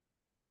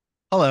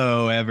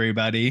Hello,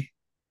 everybody.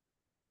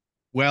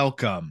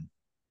 Welcome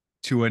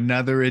to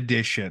another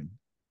edition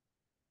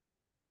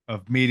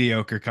of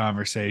Mediocre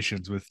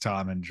Conversations with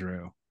Tom and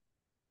Drew.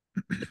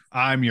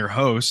 I'm your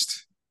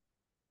host,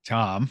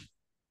 Tom.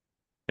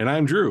 And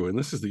I'm Drew, and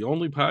this is the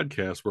only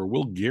podcast where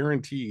we'll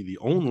guarantee the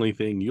only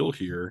thing you'll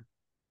hear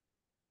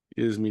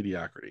is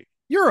mediocrity.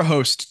 You're a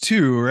host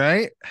too,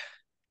 right?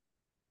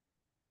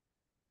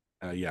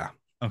 Yeah,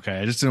 Okay,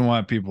 I just didn't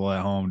want people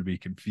at home to be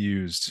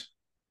confused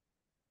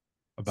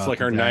it's about like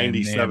the our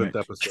 97th dynamic.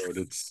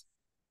 episode.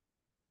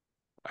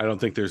 I don't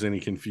think there's any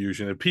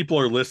confusion. If people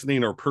are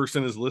listening or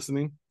person is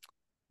listening,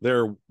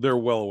 they're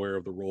well aware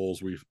of the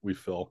roles we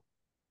fill.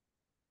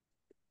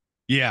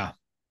 Yeah,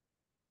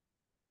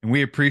 and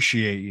we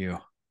appreciate you.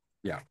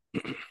 Yeah,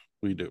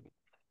 we do.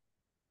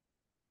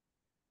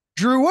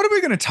 Drew, what are we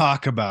going to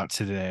talk about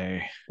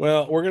today?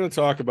 Well, we're going to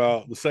talk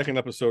about the second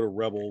episode of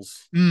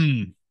Rebels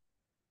Mm,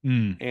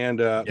 mm, and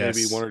maybe one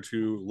yes, or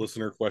two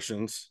listener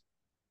questions.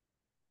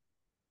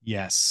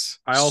 yes.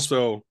 I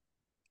also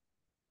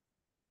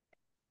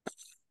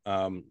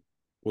um,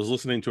 was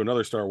listening to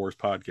another Star Wars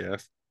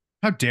podcast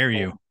How dare called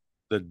you?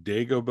 the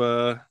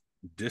Dagobah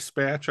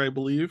Dispatch, I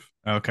believe.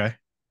 Okay.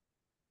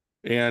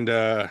 And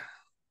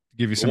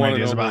Give you some one and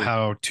ideas about only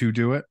how to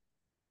do it.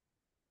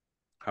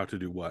 how to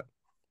do what?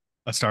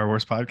 A Star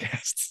Wars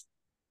podcast.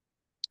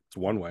 It's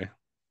one way.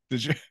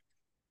 Did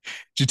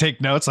you take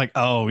notes like,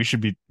 oh, we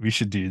should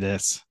do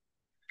this?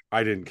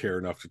 I didn't care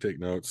enough to take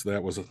notes.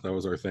 That was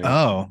our thing.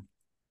 Oh,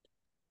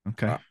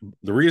 okay. Uh,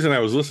 the reason I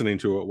was listening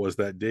to it was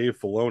that Dave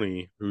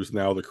Filoni, who's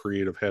now the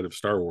creative head of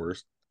Star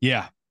Wars,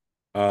 Yeah,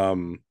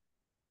 um,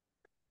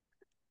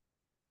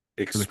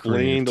 for the creative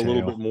explained a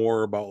little bit tale.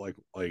 more about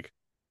like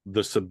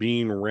the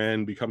Sabine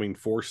Wren becoming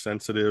force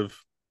sensitive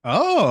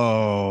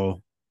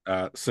Oh,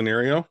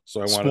 scenario. So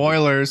I wanted to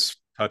spoilers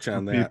touch for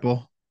on that.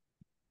 people.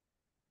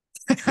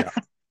 Yeah,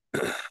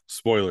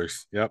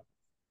 spoilers. Yep.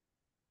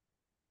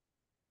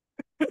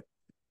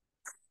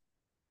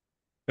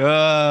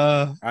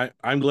 Uh,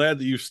 I'm glad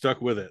that you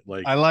stuck with it.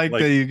 I like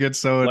that you get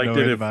so Like that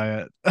annoyed by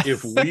it.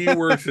 if we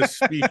were to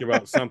speak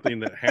about something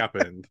that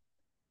happened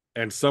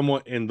and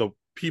someone and the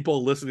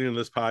people listening to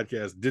this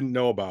podcast didn't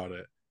know about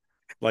it,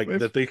 like my,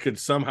 that they could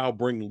somehow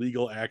bring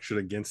legal action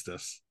against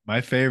us.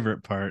 my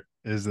favorite part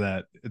is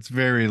that it's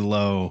very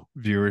low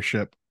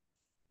viewership,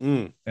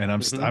 Mm. and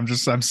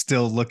Mm-hmm. I'm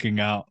still looking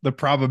out. The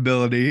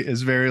probability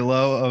is very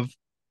low of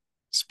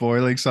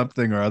spoiling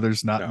something or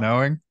others not No,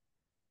 knowing.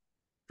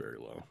 very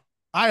low.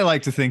 I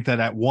like to think that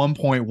at one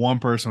point, one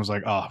person was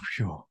like, "Oh,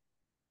 phew. I'm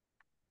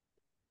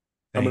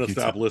Thank gonna you,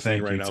 stop listening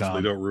thank right you, now so they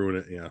Tom. don't ruin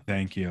it. Yeah.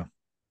 Thank you.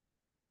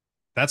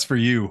 That's for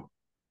you,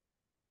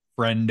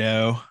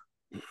 friendo."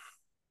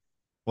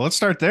 Well, let's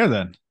start there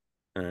then.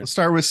 All right. Let's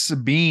start with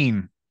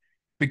Sabine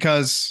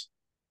because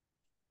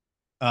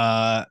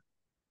uh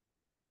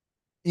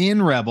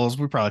in Rebels,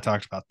 we probably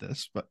talked about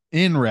this, but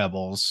in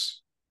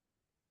Rebels,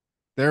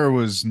 there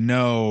was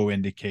no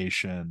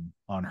indication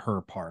on her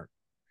part.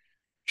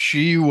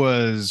 She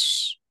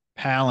was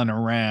palling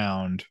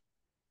around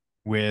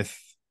with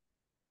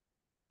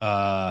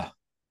uh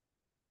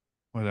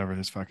whatever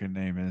his fucking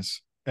name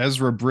is.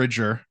 Ezra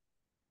Bridger,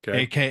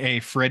 Okay. aka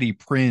Freddie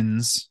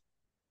Prinz.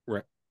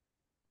 Right.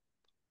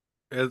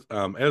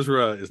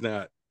 Ezra is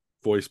not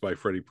voiced by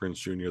Freddie Prinze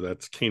Jr.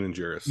 That's Kanan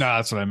No, Jarrus.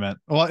 that's what I meant.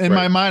 Well, in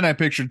my Right. mind, I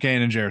pictured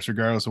Kane and Jarrus,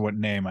 regardless of what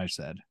name I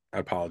said.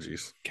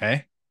 Apologies.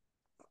 Okay.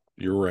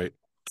 You're right.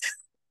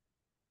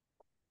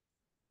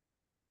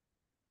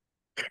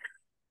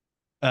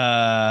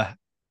 Uh,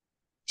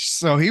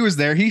 so he was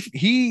there.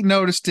 He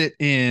noticed it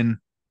in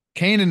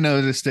Kanan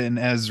noticed it in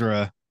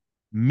Ezra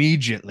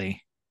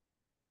immediately.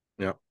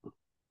 Yep.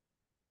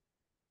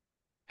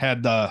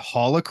 Had the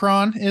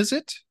holocron, is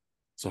it?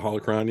 It's a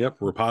holocron. Yep.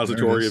 There it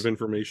Repository of is.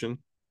 information.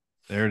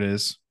 There it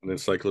is. An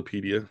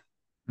encyclopedia.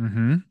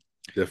 Mm-hmm.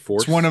 The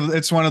Force.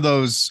 It's one of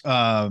those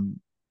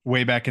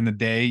way back in the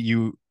day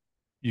you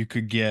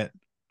could get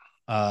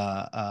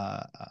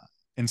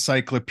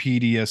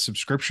encyclopedia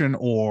subscription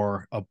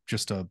or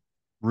just a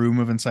room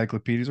of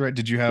encyclopedias, right?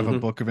 Did you have a Mm-hmm.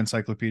 book of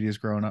encyclopedias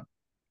growing up?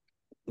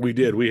 We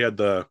did. We had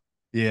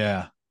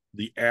Yeah.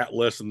 the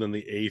Atlas and then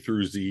the A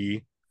through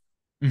Z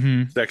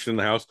Mm-hmm. section in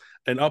the house.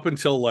 And up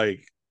until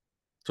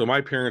so my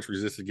parents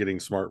resisted getting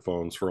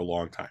smartphones for a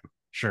long time.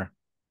 Sure.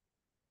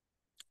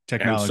 And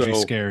Technology's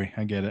so scary.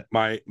 I get it.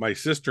 my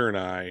sister and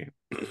I,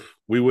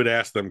 we would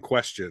ask them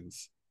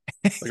questions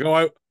like,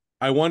 oh,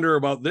 I wonder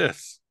about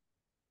this.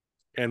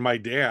 And my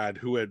dad,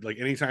 who had like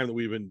anytime that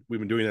we've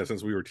been doing that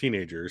since we were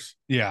teenagers,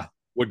 Yeah.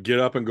 would get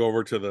up and go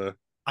over to the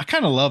I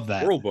kind of love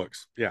that. world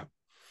books. Yeah.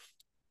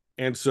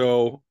 And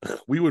so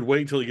we would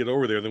wait until he get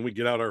over there, then we'd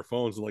get out our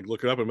phones and like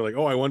look it up and be like,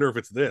 oh, I wonder if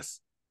it's this.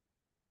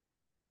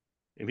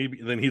 And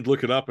he'd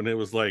look it up and it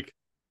was like,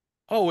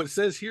 oh, it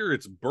says here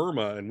it's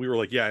Burma. And we were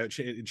like, yeah,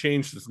 it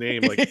changed its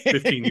name like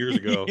 15 years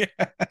ago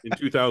Yeah. in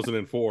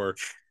 2004.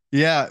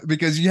 Yeah,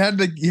 because you had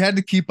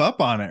to keep up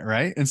on it,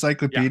 right? Yeah.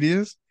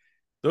 Encyclopedias.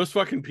 Those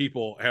fucking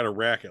people had a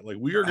racket. Like,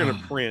 we are going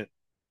to print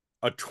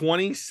a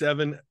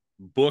 27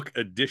 book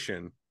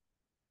edition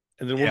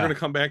and then we're going Yeah. to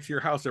come back to your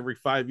house every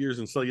 5 years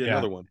and sell you Yeah.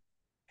 another one.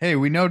 Hey,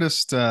 we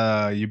noticed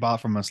you bought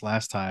from us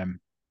last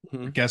time.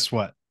 Mhm. Guess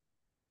what?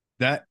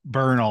 That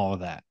burn all of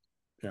that.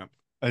 Yeah.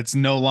 It's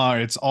no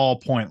longer, it's all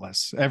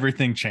pointless.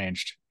 Everything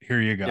changed. Here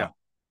you Yeah. go.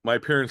 My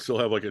parents still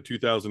have like a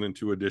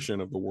 2002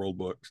 edition of the World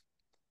Books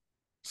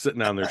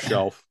sitting on their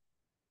shelf.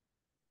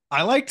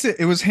 I liked it.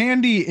 It was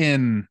handy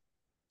in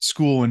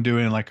school and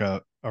doing like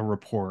a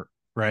report,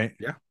 right?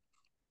 Yeah.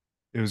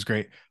 It was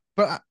great.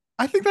 But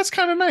I think that's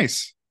kind of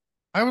nice.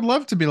 I would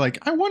love to be like,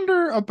 I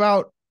wonder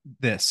about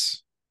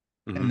this.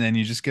 And Hmm. then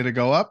you just get to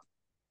go up,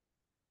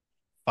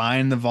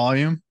 find the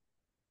volume,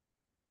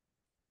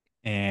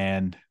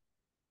 and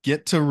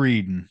get to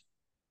reading,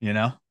 you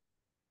know?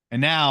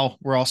 And now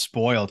we're all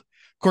spoiled.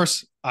 Of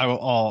course, I will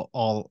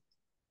all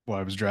what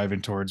I was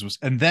driving towards was,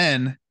 and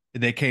then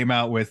they came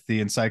out with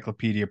the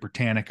Encyclopedia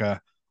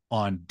Britannica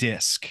on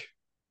disc,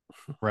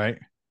 right?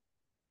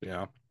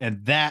 Yeah.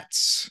 And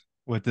that's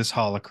what this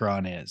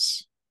holocron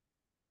is,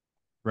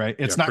 right?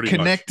 Yeah. It's not Pretty much.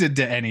 connected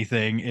to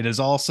anything. It is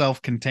all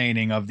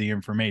self-containing of the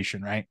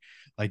information, right?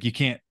 Like you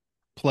can't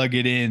plug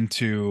it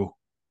into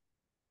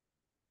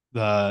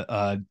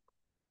the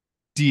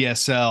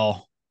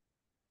DSL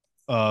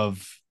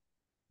of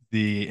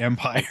the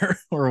Empire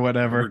or Remember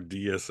whatever.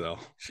 DSL?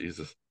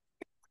 Jesus.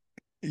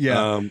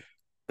 Yeah, Um,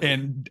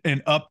 and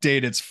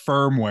update its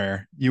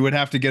firmware. You would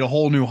have to get a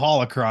whole new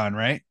holocron,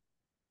 right?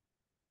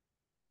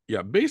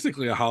 yeah.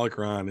 Basically, a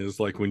holocron is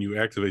like when you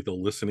activate the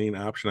listening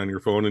option on your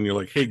phone, and you're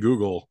like, "Hey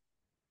Google,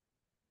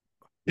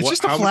 It's what?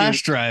 just a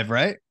flash drive,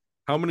 right?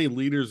 How many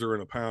liters are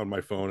in a pound?"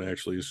 My phone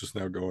actually is just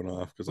now going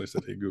off because I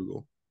said, "Hey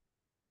Google."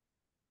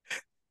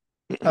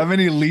 How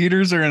many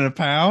liters are in a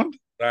pound?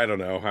 I don't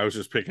know. I was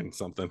just picking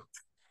something.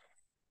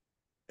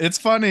 It's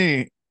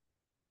funny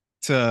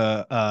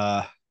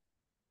to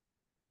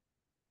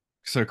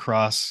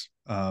cross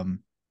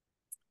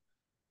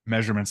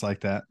measurements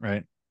like that,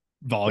 right?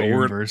 Well, Volume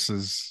we're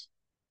versus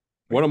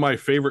like one of my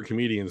favorite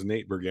comedians,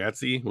 Nate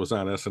Bargatze, was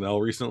on SNL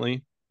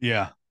recently.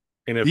 yeah.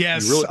 And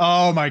Yes.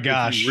 Oh my if you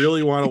gosh.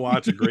 really want to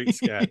watch a great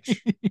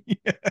sketch,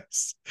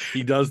 Yes.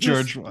 he does this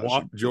George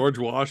Washington. George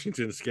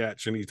Washington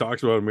sketch, and he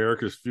talks about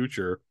America's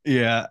future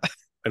Yeah.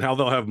 and how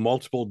they'll have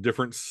multiple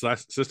different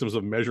systems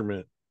of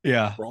measurement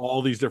Yeah. for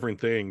all these different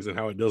things and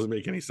how it doesn't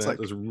make any It's sense. like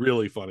It's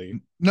really funny.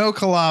 no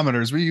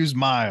kilometers. We use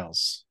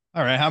miles.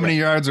 All right. How Yeah. many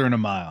yards are in a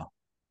mile?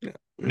 Yeah.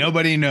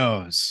 Nobody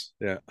knows.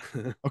 Yeah.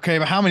 Okay,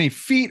 but how many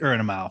feet are in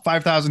a mile?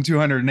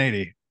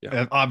 5,280.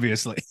 Yeah.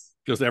 Obviously.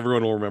 Just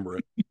everyone will remember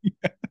it.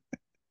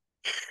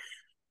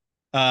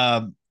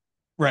 Um,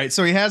 right.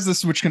 So he has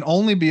this, which can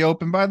only be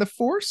opened by the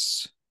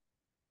force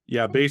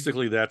Yeah.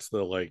 Basically, that's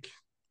the like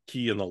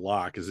key in the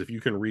lock is if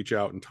you can reach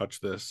out and touch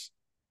this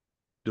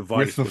with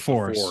device the with the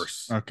force.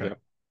 force. Okay. Yeah.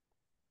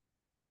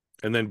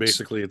 And then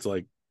basically it's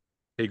like,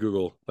 hey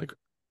Google, like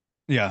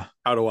Yeah.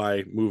 how do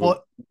I move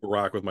Well, a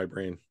rock with my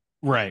brain?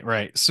 right,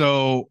 right.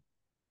 So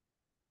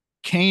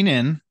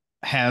Kanan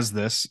has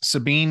this.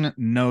 Sabine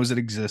knows it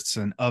exists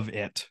and of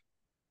it.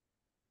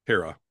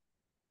 Hera.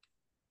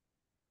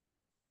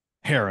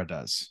 Hera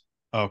does.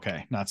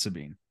 Okay, not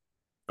Sabine.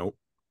 Nope.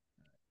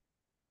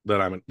 That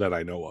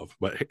I know of.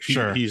 But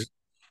Sure. he's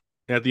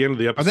at the end of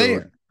the Are they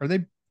episode are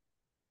they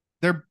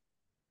they're boyf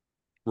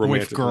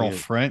romantically and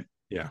girlf, right?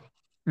 yeah.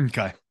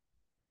 Okay.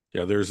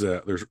 Yeah, there's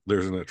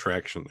an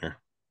attraction there.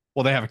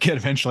 Well, they have a kid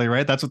eventually,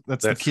 right? That's the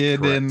That's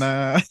kid in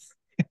correct.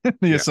 the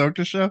Yeah.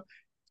 Ahsoka show.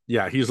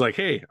 Yeah, he's like,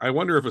 hey, I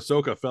wonder if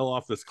Ahsoka fell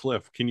off this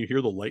cliff. Can you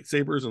hear the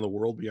lightsabers in the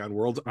world beyond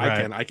worlds?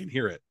 Right. I can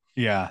hear it.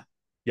 Yeah.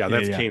 Yeah, Yeah,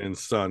 that's yeah.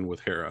 Kanan's son with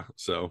Hera.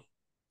 So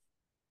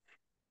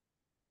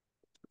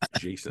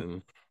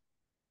Jason.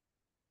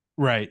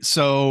 Right.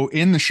 So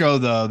in the show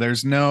though,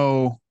 there's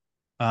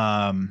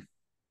um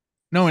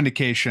no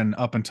indication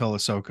up until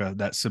Ahsoka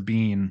that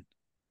Sabine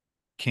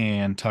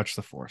can touch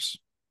the Force.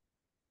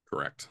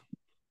 Correct.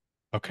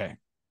 Okay.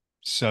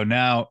 So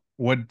now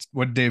what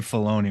Dave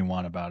Filoni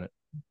want about it?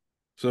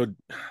 So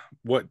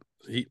what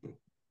he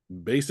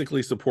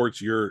basically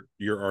supports your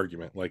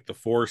argument. Like the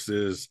force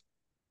is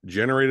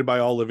generated by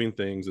all living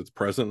things, it's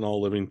present in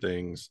all living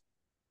things.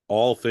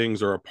 All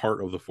things are a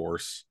part of the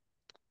force,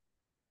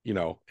 you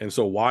know. And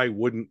so why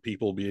wouldn't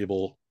people be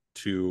able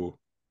to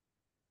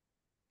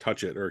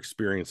touch it or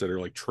experience it or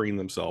like train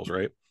themselves,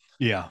 right?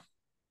 Yeah.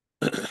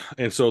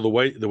 And so the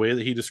way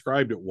that he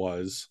described it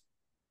was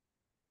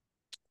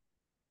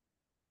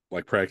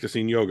like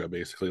practicing yoga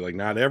basically. Like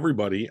not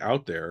everybody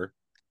out there,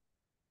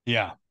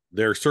 Yeah.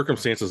 their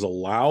circumstances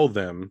allow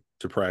them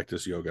to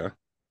practice yoga.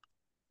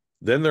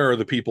 Then there are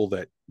the people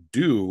that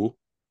do,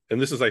 and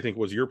this is I think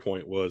was your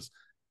point, was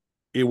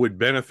it would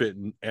benefit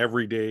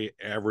everyday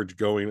average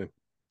going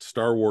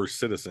Star Wars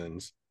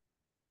citizens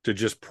to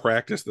just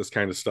practice this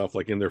kind of stuff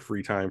like in their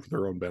free time for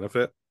their own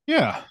benefit.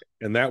 Yeah.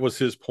 And that was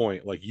his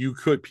point. Like you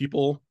could,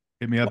 people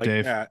Hit me up, like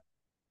Dave. that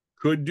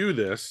could do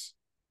this,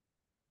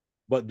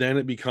 but then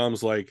it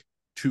becomes like,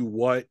 to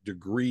what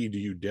degree do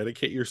you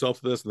dedicate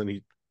yourself to this? And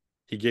then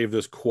he gave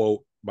this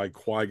quote by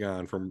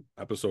Qui-Gon from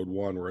episode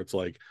 1 where it's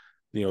like,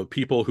 you know,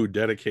 people who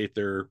dedicate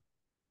their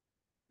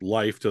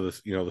life to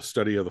the the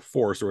study of the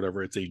Force or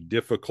whatever. It's a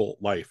difficult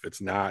life.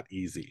 It's not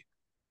easy.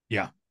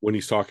 Yeah. When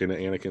he's talking to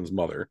Anakin's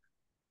mother,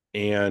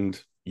 and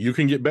you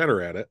can get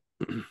better at it,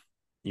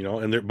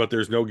 but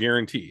there's no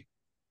guarantee.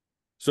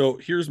 So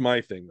here's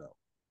my thing though.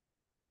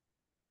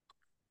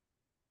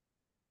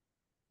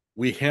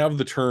 We have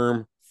the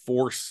term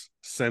Force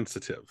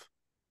sensitive.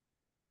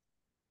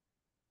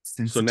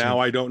 So now Sensitive.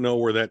 I don't know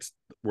where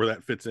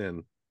that fits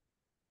in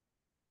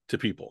to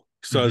people.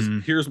 So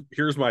Mm-hmm.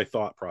 here's my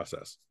thought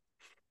process.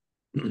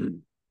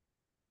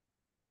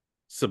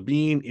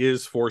 Sabine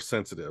is Force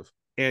sensitive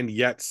and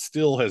yet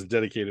still has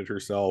dedicated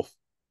herself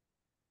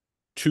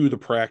to the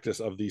practice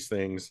of these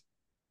things.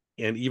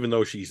 And even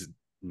though she's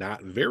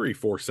not very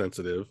Force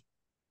sensitive,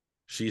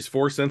 she's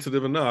Force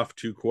sensitive enough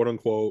to quote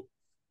unquote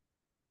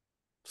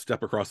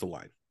step across the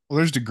line. Well,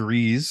 there's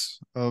degrees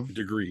of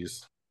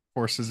Degrees.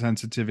 force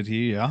sensitivity.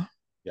 Yeah.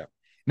 Yeah.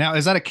 Now,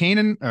 is that a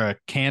canon or a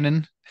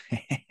canon?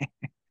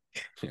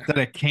 Yeah. Is that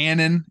a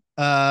canon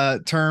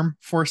term,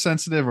 force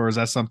sensitive, or is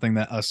that something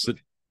that us The,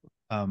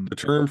 the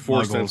term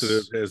Force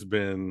sensitive muggles has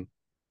been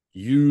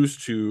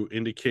used to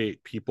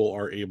indicate people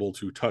are able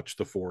to touch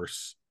the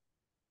Force.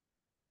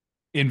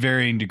 in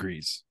varying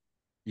degrees?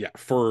 Yeah,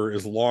 for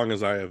as long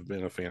as I have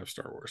been a fan of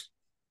Star Wars.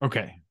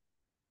 Okay.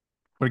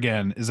 But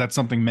again, is that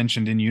something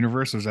mentioned in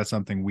universe, or is that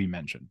something we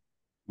mention?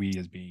 We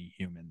as being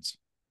humans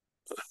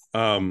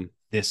on Um,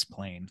 this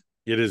plane.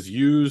 it is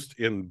used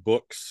in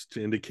books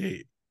to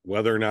indicate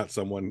whether or not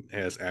someone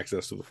has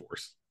access to the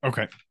Force.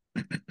 Okay.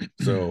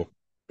 So,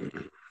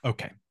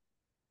 Okay.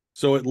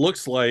 so it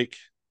looks like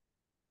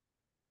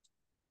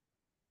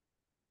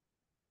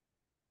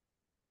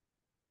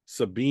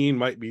Sabine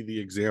might be the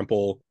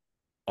example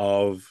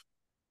of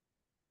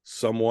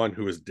someone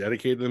who has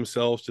dedicated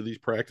themselves to these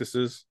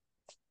practices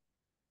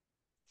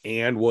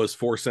and was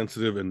Force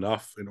sensitive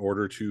enough in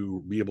order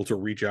to be able to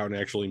reach out and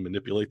actually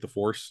manipulate the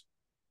Force.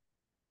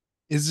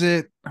 Is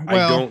it, I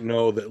well, don't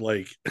know that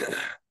like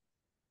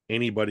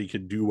anybody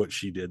could do what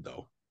she did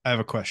though. I have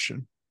a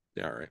question.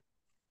 Yeah, all right.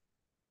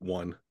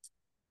 One.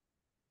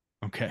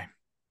 Okay.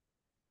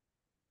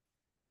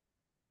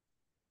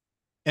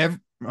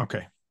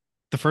 Okay.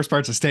 The first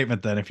part's a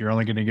statement then, if you're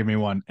only going to give me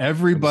one.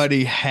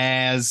 Everybody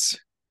has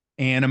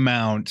an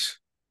amount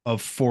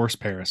of force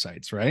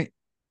parasites, right?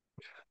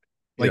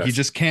 Like you Yes,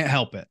 just can't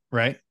help it,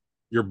 right?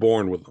 you're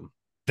born with them.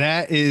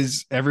 That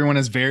is, everyone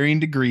has varying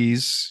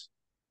degrees.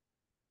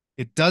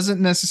 It doesn't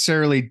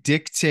necessarily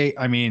dictate,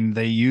 I mean,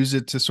 they use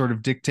it to sort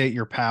of dictate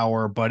your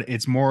power, but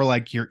it's more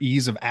like your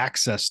ease of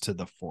access to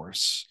the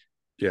force.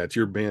 Yeah, it's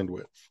your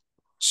bandwidth.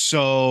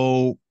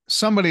 So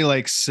somebody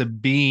like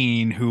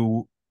Sabine,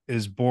 who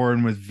is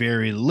born with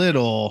very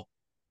little,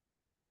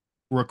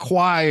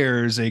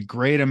 requires a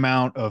great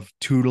amount of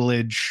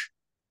tutelage,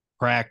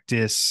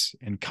 practice,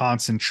 and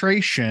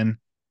concentration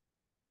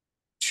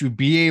to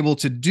be able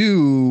to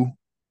do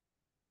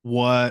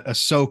what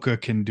Ahsoka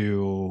can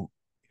do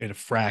in a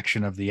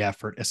fraction of the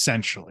effort,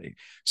 essentially.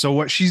 So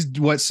what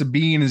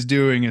Sabine is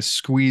doing is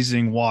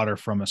squeezing water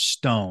from a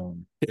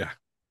stone. Yeah,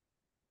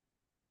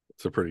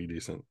 it's a pretty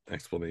decent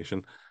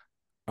explanation.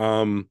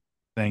 Um,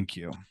 Thank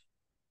you.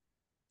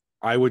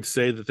 I would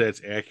say that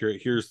that's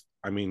accurate.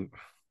 I mean,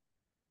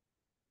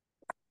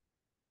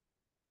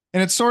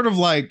 And it's sort of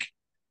like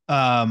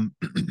um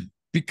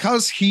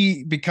because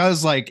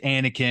like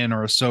Anakin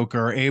or Ahsoka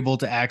are able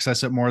to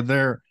access it more,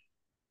 they're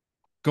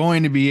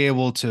going to be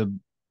able to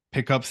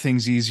pick up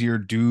things easier,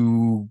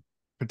 do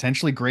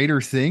potentially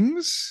greater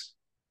things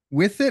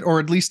with it, or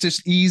at least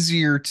it's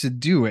easier to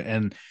do it.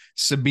 And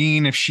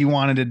Sabine, if she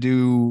wanted to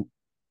do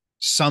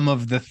some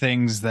of the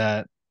things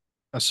that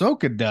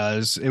Ahsoka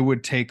does, it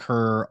would take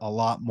her a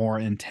lot more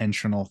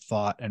intentional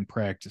thought and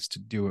practice to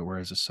do it,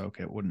 whereas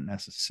Ahsoka it wouldn't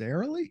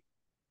necessarily.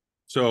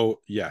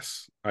 so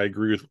yes, I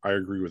agree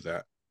with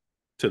that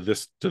to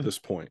this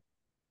point.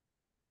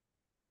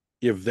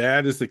 If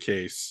that is the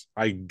case,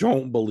 I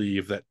don't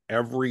believe that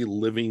every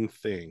living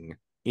thing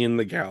in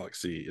the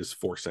galaxy is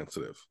Force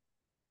sensitive.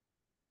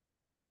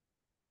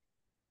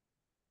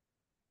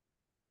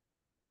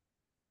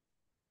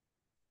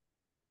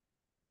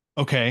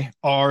 Okay.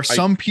 Are I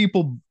some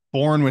people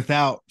born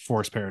without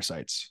force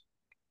parasites?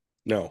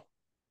 No.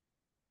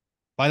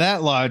 By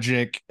that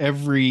logic,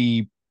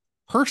 every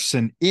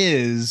person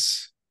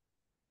is,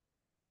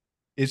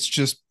 it's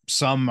just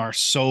some are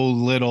so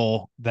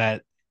little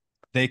that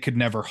they could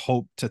never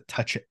hope to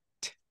touch it.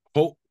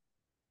 Hope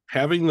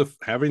having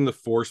the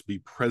Force be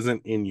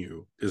present in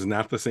you is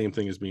not the same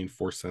thing as being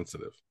Force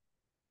sensitive.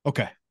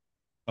 Okay.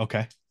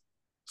 Okay.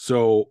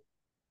 So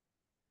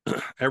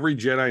every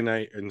Jedi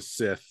Knight and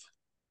Sith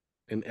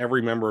and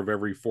every member of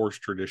every Force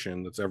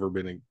tradition that's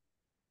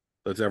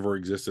ever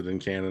existed in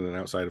canon and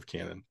outside of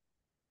canon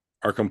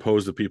are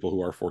composed of people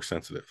who are Force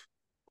sensitive.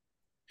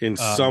 In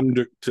Um,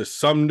 to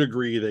some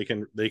degree,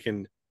 they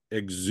can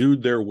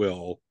exude their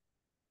will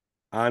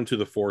onto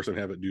the Force and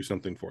have it do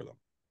something for them.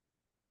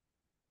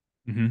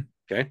 mhm.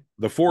 Okay,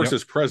 the Force Yep.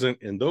 is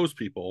present in those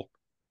people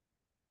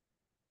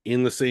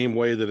in the same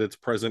way that it's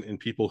present in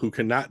people who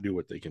cannot do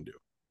what they can do.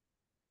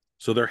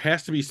 So there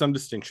has to be some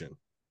distinction.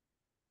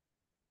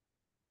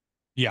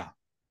 Yeah.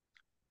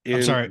 I'm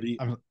In sorry. the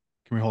Can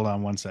we hold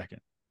on 1 second?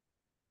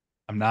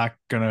 I'm not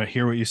gonna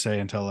hear what you say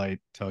until I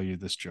tell you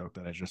this joke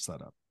that I just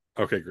set up.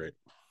 Okay, great.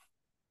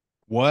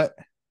 What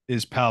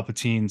is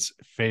Palpatine's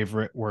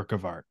favorite work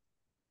of art?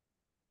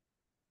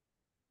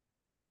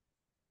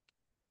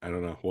 I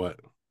don't know what.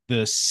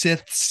 The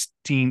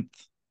Sistine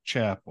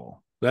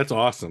Chapel. That's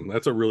awesome.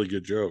 That's a really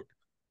good joke.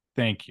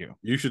 Thank you.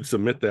 You should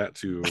submit that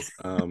to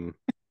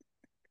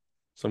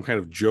some kind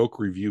of joke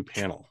review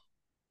panel.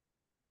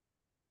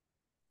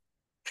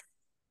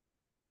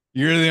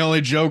 You're the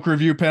only joke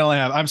review panel I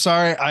have. I'm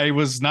sorry, I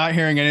was not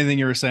hearing anything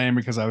you were saying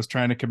because I was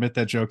trying to commit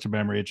that joke to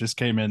memory. It just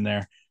came in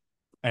there,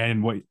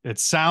 and what it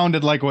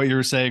sounded like what you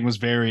were saying was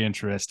very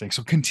interesting.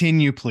 So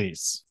continue,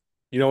 please.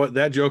 You know what?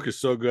 That joke is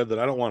so good that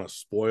I don't want to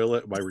spoil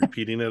it by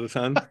repeating it a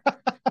ton.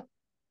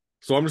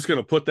 So I'm just going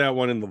to put that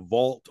one in the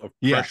vault of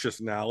Yeah, precious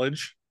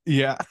knowledge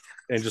yeah.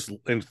 and just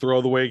and throw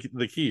away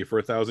the key for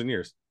 1,000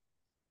 years.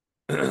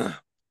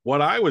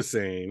 What I was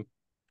saying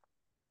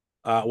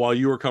while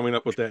you were coming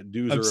up with that I'm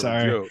doozer of a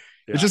sorry. joke,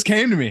 It yeah, just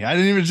came to me. I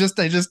didn't even just.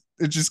 I just.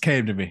 It just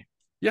came to me.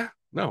 yeah,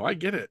 no, I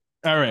get it.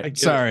 All right. I get it.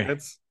 Sorry.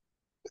 That's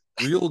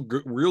real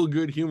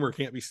good humor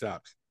can't be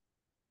stopped.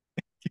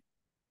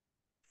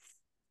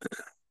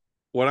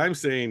 What I'm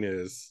saying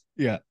is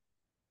Yeah.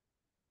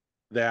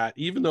 that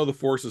even though the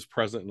force is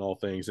present in all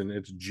things and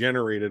it's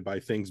generated by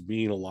things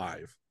being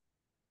alive,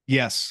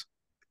 Yes.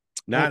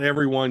 not Well.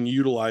 everyone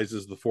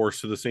utilizes the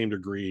force to the same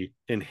degree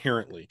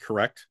inherently,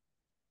 correct?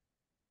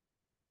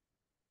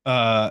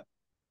 Uh.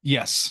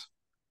 Yes.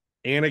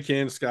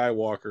 Anakin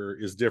Skywalker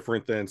is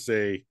different than,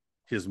 say,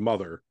 his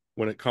mother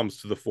when it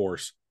comes to the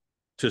force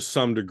to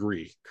some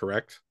degree,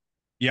 correct?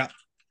 Yeah.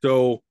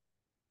 So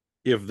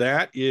if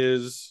that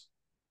is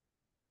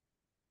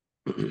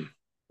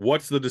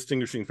what's the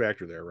distinguishing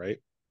factor there, right?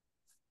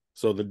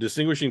 So the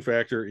distinguishing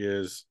factor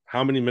is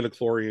how many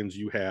midichlorians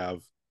you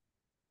have.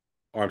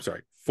 Oh, I'm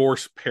sorry,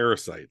 force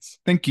parasites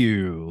Thank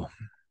you.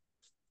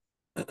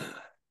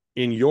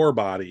 in your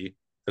body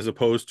as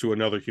opposed to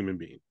another human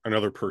being,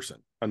 another person,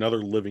 another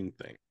living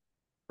thing,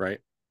 right?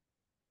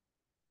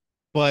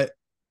 But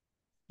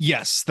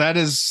yes, that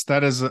is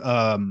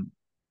the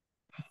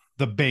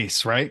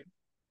base, right?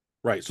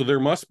 Right. So there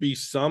must be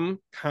some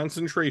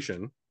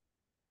concentration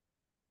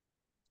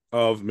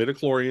of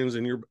midichlorians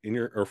in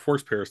your or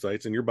force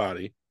parasites in your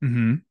body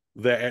Mm-hmm.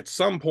 that at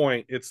some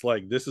point it's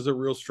like this is a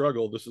real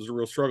struggle. This is a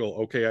real struggle.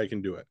 Okay, I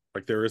can do it.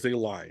 Like there is a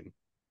line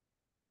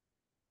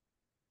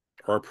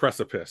or a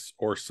precipice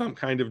or some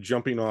kind of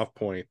jumping off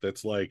point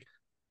that's like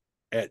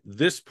at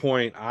this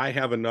point I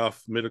have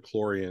enough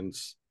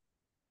midichlorians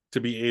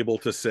to be able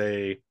to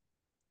say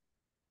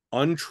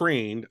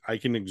untrained I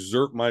can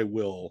exert my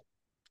will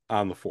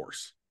on the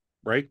force,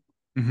 right?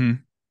 Mm-hmm.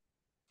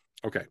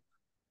 Okay,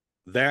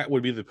 that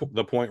would be the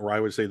point where I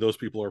would say those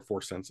people are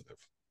force sensitive.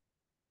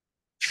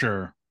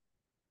 Sure.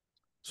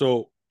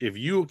 So if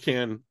you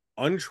can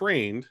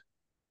untrained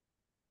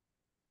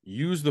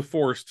use the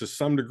force to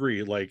some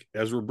degree, like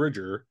Ezra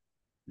Bridger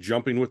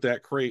jumping with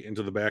that crate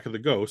into the back of the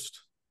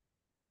Ghost,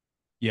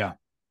 Yeah.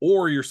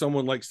 or you're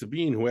someone like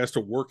Sabine who has to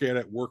work at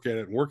it, work at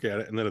it, work at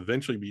it, and then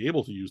eventually be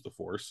able to use the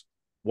force.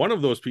 One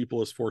of those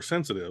people is force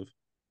sensitive.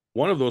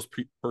 One of those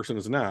person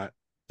is not.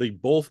 They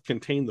both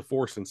contain the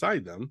force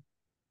inside them.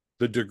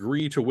 The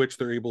degree to which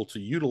they're able to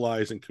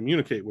utilize and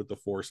communicate with the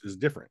force is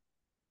different.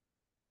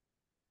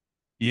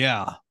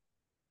 Yeah.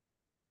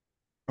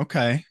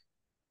 Okay.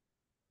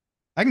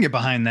 I can get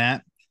behind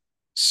that.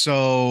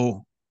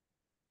 So,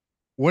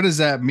 what does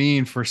that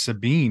mean for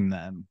Sabine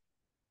then?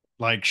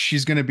 Like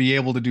she's going to be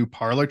able to do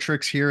parlor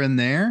tricks here and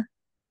there?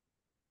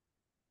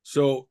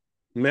 So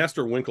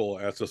Master Winkle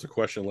asked us a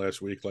question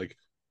last week, like,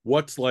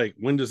 what's like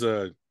when does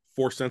a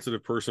force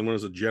sensitive person, when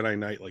does a Jedi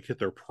Knight like hit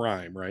their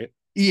prime, right?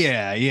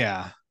 Yeah,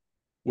 yeah.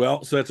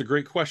 Well, so that's a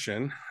great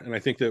question. And I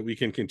think that we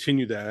can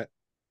continue that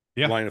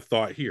Yeah. line of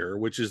thought here,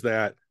 which is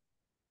that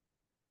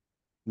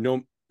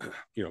no,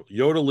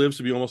 Yoda lives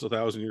to be almost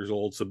 1,000 years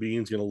old.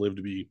 Sabine's going to live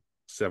to be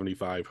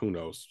 75, who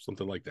knows,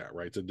 something like that,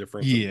 right? It's a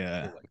difference of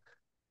Yeah.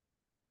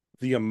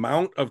 the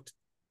amount of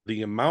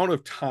the amount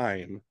of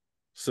time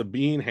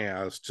Sabine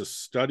has to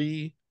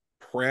study,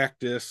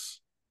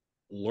 practice,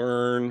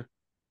 learn,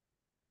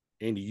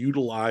 and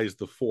utilize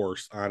the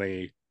force on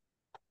a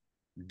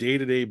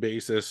day-to-day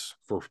basis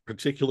for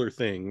particular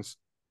things.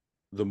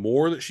 The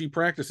more that she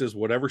practices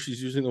whatever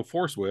she's using the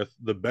force with,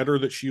 the better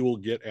that she will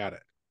get at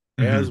it,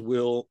 as Mm-hmm.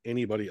 will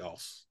anybody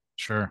else.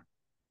 Sure.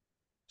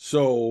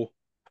 So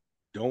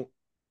don't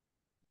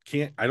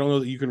can't I don't know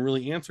that you can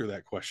really answer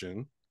that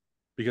question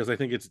because I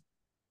think it's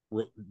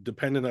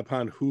dependent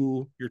upon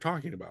who you're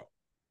talking about.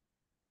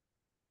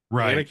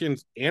 Right.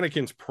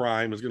 Anakin's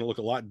prime is going to look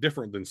a lot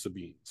different than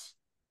Sabine's.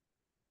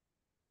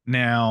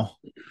 Now,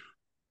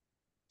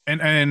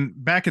 and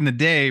back in the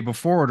day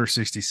before Order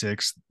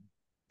 66,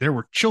 there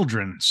were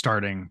children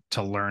starting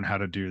to learn how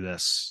to do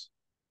this.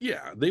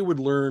 Yeah, they would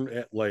learn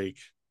at like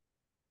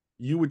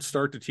you would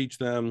start to teach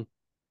them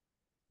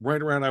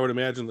right around I would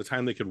imagine the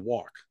time they could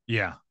walk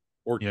Yeah.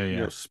 or Yeah,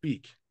 yeah.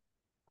 speak.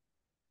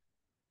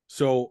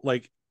 So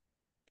like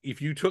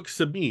if you took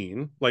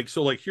Sabine, like,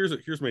 so like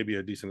here's maybe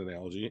a decent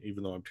analogy,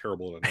 even though I'm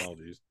terrible at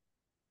analogies.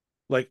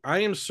 Like, I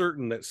am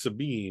certain that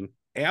Sabine,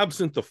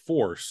 absent the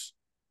Force,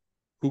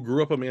 who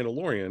grew up a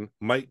Mandalorian,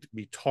 might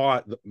be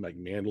taught like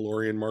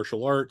Mandalorian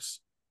martial arts,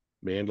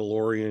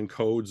 Mandalorian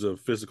codes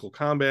of physical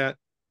combat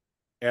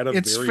at a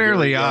It's very, very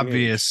fairly young age.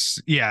 obvious.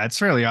 Yeah, it's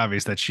fairly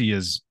obvious that she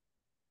is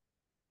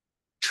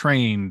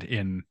trained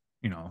in,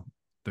 you know,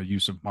 the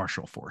use of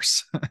martial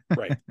force.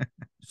 Right.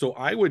 So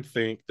I would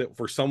think that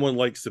for someone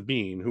like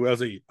Sabine, who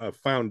has a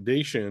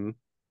foundation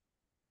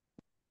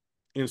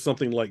in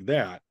something like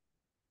that,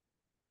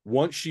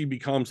 once she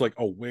becomes like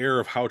aware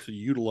of how to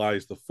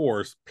utilize the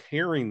force,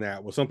 pairing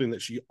that with something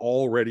that she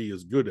already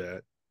is good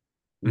at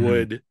Mhm.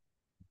 would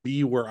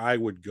be where I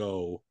would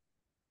go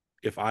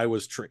if I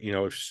was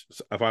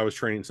if I was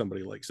training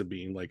somebody like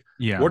Sabine. Like,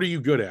 Yeah, what are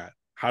you good at?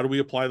 How do we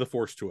apply the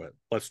force to it?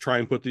 Let's try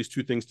and put these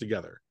two things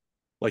together.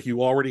 Like,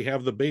 you already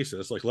have the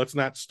basis. Like, let's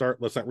not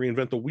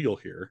reinvent the wheel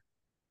here.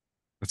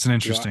 that's an You know,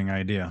 interesting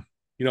idea.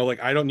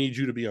 like, I don't need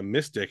you to be a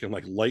mystic and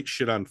like light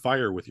shit on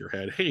fire with your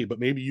head. Hey, but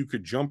maybe you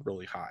could jump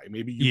really high.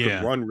 Maybe you could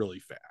Yeah, run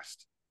really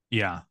fast.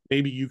 yeah.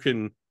 Maybe you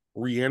can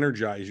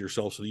re-energize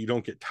yourself so that you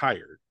don't get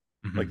tired.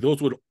 Like, Mhm.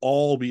 those would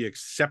all be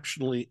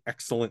exceptionally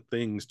excellent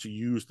things to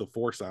use the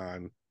force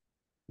on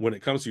when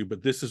it comes to you.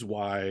 But this is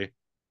why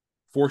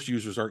force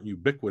users aren't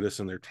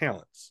ubiquitous in their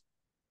talents.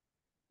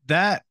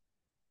 That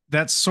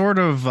that sort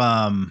of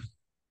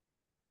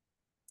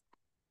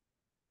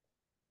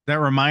that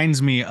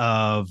reminds me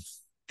of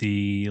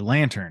the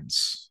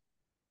lanterns,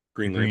 the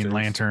Green Green Lanterns.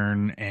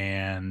 Lantern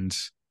and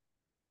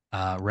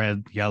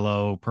red,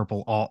 yellow,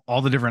 purple,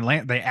 all the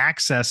different they Yeah,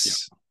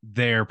 access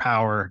their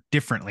power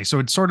differently. So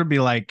it'd sort of be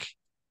like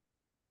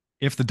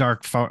if the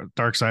dark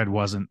side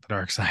wasn't the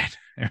dark side,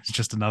 it was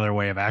just another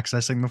way of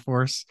accessing the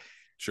force.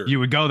 sure. You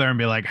would go there and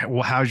be like,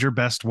 well, how's your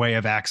best way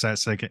of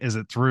access? Like, is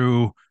it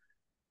through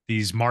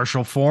these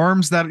martial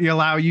forms that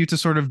allow you to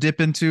sort of dip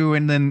into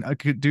and then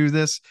could do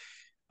this?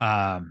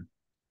 Um,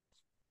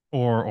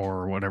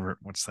 or whatever.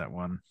 What's that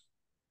one?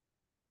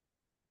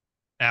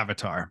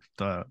 Avatar,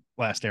 the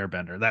Last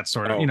Airbender. That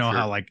sort of, you Oh, know,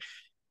 how sure. like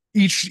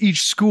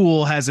each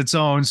school has its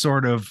own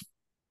sort of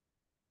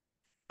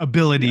Yeah,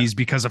 abilities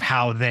because of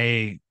how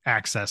they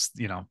access,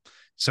 you know.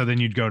 So then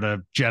you'd go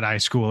to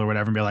Jedi school or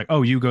whatever and be like,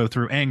 oh, you go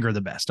through anger the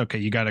best. Okay,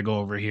 you got to go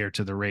over here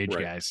to the rage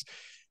right. guys,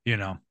 you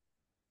know.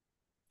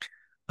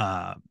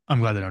 I'm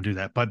glad they don't do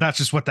that, but that's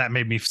just what that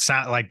made me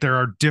sound like. There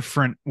are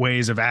different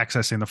ways of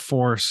accessing the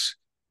force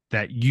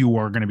that you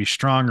are going to be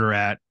stronger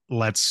at.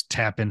 Let's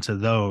tap into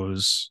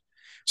those.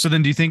 So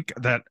then, do you think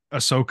that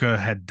Ahsoka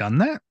had done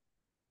that,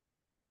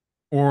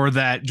 or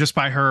that just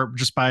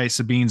by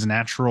Sabine's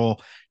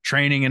natural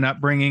training and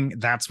upbringing,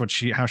 that's what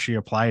how she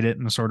applied it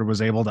and sort of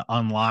was able to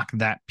unlock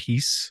that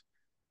piece?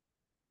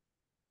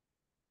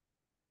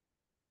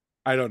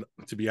 I don't,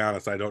 to be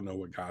honest, I don't know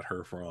what got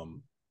her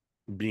from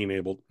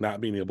not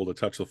being able to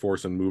touch the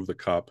force and move the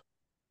cup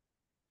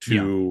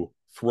Yeah. to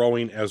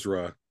throwing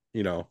Ezra,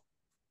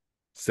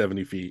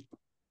 70 feet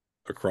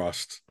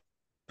across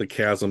the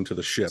chasm to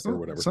the ship or So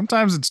whatever.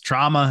 sometimes it's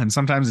trauma and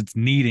sometimes it's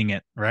needing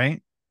it,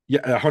 right?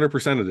 Yeah,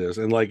 100% it is.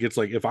 And like, it's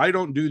like, if I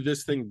don't do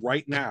this thing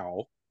right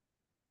now,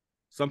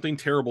 something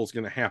terrible is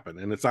going to happen.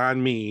 And it's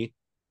on me.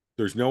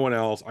 There's no one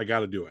else. I got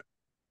to do it.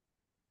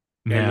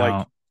 And like,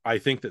 Now, I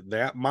think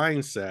that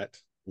mindset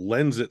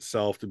lends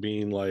itself to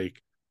being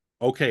like,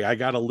 okay, I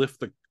got to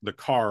lift the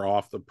car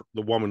off the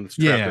woman that's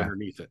trapped yeah,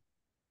 underneath it.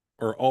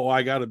 Or, oh,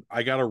 I gotta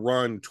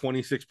run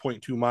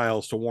 26.2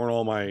 miles to warn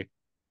all my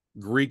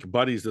Greek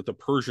buddies that the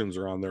Persians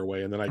are on their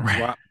way, and then I right,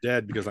 drop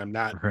dead because I'm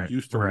not right,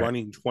 used to right.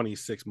 running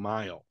 26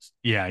 miles.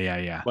 Yeah, yeah,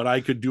 yeah. But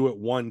I could do it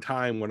one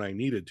time when I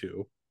needed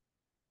to.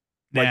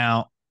 Like,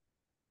 Now,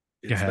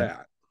 go it's ahead.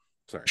 that.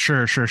 Sorry.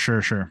 Sure, sure,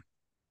 sure, sure.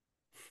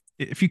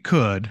 If you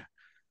could,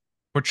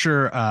 put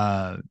your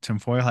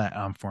tinfoil hat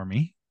on for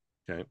me,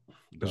 Okay.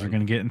 because we're Done.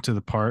 going to get into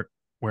the part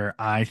where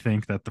I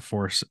think that the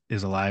Force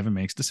is alive and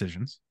makes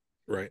decisions.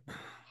 Right.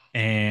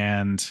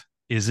 And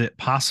is it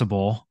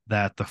possible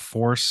that the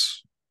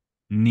Force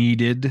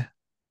needed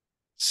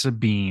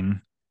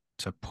Sabine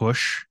to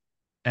push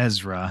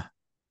Ezra,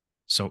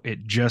 so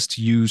it just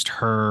used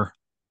her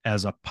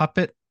as a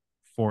puppet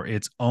for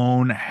its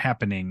own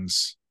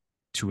happenings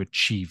to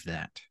achieve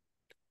that?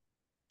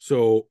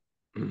 So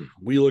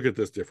we look at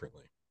this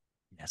differently.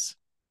 Yes.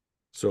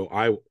 So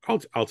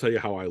I'll tell you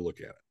how I look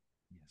at it.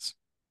 Yes.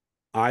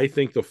 I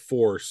think the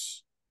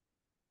Force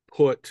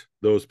put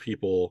those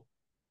people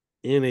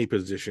in a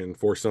position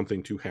for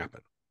something to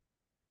happen.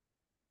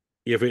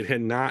 If it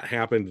had not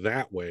happened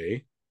that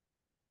way,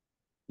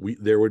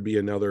 there would be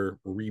another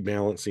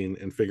rebalancing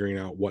and figuring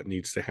out what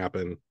needs to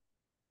happen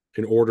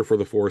in order for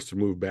the force to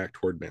move back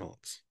toward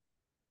balance,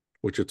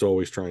 which it's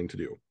always trying to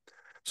do.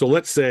 So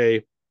let's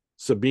say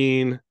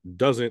Sabine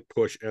doesn't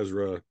push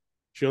Ezra,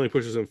 she only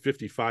pushes him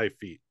 55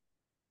 feet.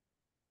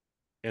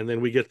 And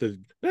then we get the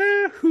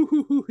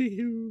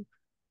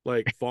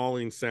like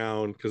falling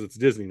sound because it's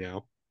Disney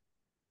now,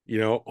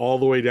 all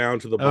the way down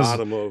to the That was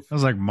bottom of,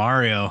 like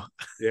Mario.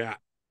 yeah,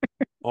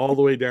 all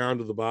the way down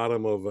to the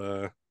bottom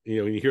of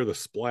you hear the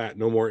splat,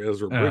 no more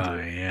Ezra Oh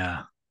Bridger.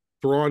 yeah.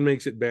 Thrawn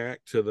makes it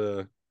back to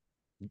the,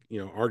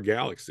 our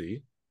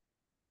galaxy.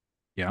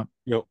 Yeah.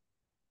 You know,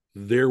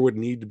 there would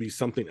need to be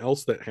something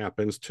else that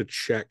happens to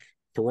check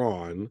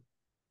Thrawn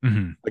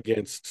Hmm.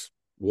 against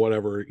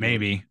whatever,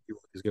 Maybe.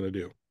 he's going to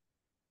do.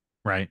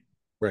 Right.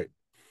 Right.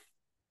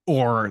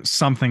 Or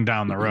something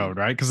down the road,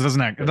 right? Because it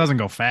Right. doesn't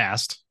go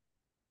fast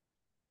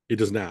It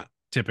does not.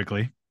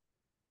 typically.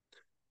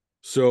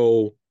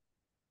 So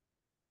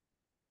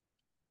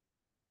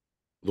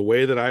the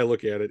way that I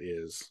look at it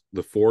is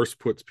the Force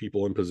puts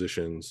people in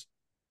positions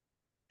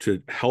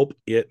to help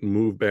it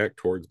move back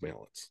towards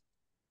balance.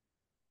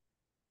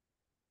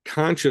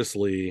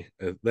 Consciously,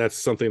 that's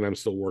something I'm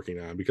still working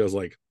on, because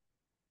like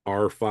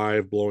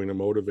R5 blowing a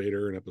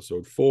motivator in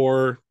episode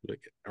 4,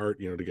 like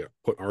to get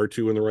put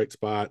R2 in the right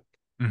spot,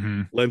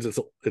 Hmm. lends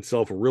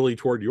itself really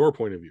toward your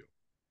point of view.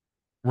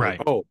 Like,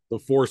 Right. oh, the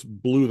Force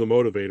blew the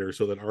motivator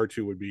so that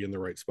R2 would be in the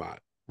right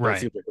spot. That Right.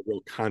 seems like a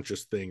real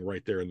conscious thing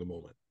right there in the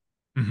moment.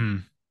 Hmm.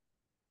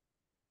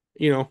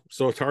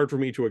 So it's hard for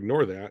me to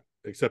ignore that,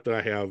 except that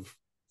I have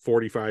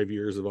 45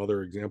 years of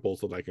other examples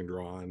that I can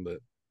draw on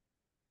that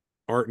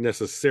aren't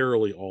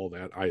necessarily all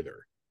that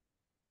either.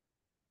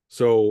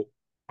 So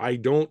I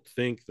don't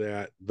think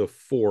that the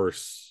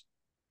Force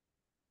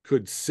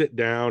could sit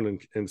down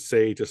and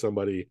say to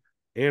somebody,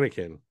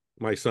 Anakin,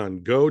 my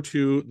son, go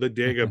to the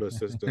Dagobah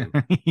system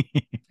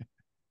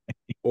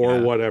or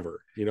Yeah.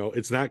 whatever.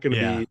 It's not going to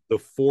Yeah. be the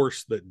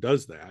Force that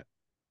does that,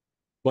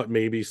 but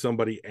maybe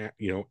somebody,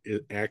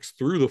 acts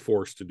through the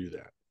Force to do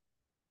that.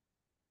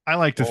 I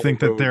like to All think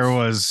that there roads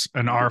was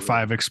an lead to Rome.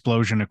 R5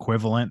 explosion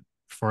equivalent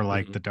for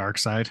like Mm-hmm. the dark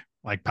side.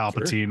 Like Sure.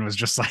 Palpatine was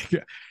just like,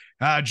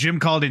 Jim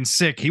called in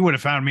sick. He would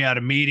have found me out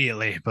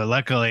immediately, but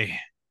luckily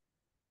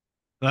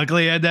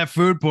I had that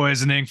food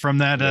poisoning from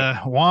that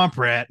Yeah. womp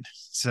rat.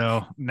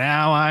 So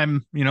now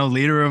I'm,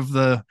 leader of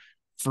the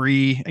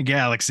free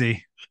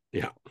galaxy.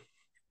 Yeah.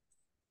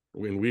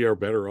 And we are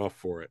better off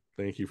for it.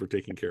 Thank you for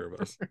taking care of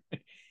us.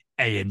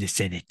 I am the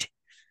Senate.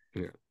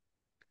 Yeah.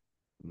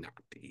 Not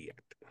yet.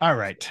 All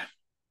right.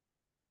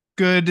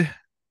 Good,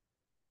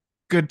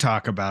 good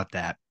talk about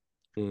that.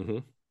 Mm-hmm.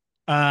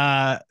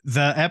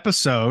 The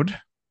episode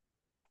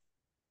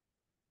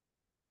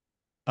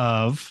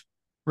of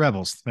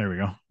Rebels. There we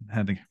go. Yeah.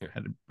 Had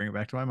to bring it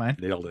back to my mind.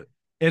 Nailed it.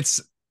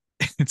 It's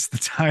it's the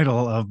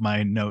title of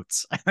my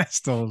notes. I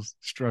still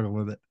struggle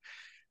with it.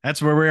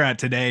 That's where we're at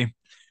today.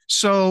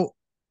 So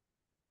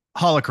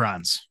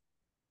holocrons.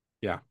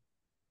 Yeah.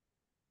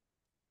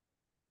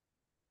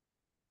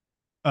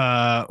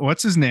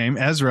 What's his name?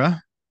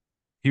 Ezra.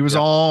 He was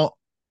Yep. all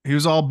he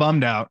was all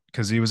bummed out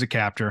because he was a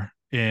captor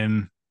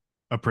in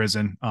a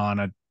prison on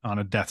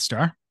a Death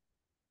Star.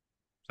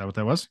 Is that what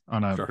that was?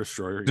 On a Star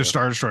Destroyer. the Yeah.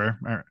 Star Destroyer.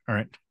 All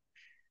right.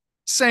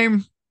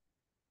 Same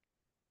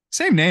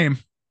same name.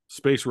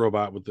 Space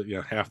robot with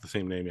half the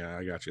same name. Yeah,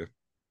 I got you.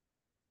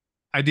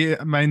 Idea.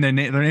 I mean, their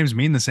names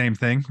mean the same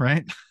thing,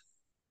 right?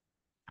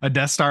 A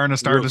Death Star and a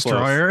Star Real close.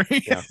 Destroyer.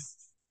 Yeah.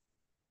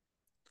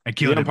 I The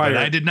killed it, but I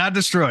Empire did not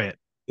destroy it.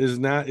 is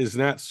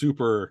not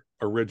super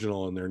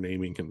original in their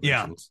naming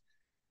Yeah. conventions.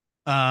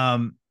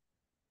 Um,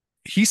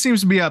 he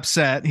seems to be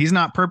upset. He's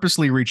not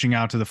purposely reaching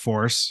out to the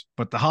Force,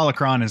 but the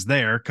holocron is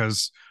there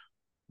because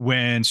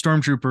when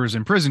stormtroopers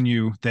imprison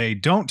you, they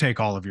don't take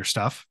all of your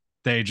stuff.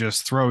 They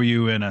just throw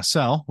you in a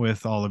cell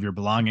with all of your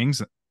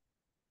belongings.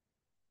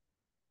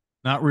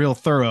 Not real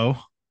thorough,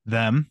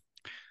 them.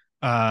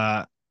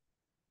 Uh,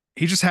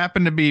 he just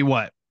happened to be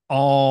what?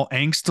 All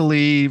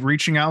angstily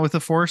reaching out with the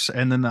Force.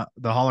 And then the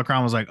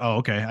holocron was like, oh,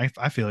 okay,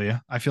 I feel you.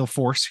 I feel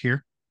Force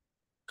here.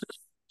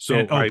 And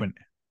it So I opened.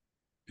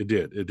 it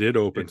did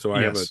open. So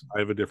Yes. I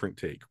have a different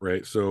take,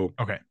 right? So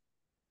Okay.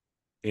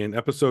 in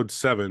episode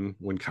 7,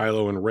 when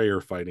Kylo and Rey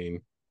are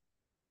fighting,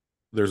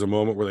 there's a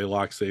moment where they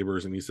lock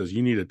sabers and he says,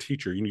 you need a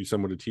teacher, you need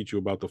someone to teach you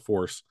about the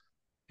Force.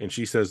 And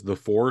she says the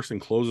Force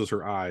and closes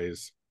her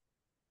eyes,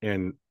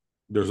 and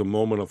there's a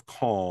moment of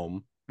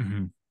calm.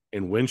 Mm-hmm.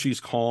 And when she's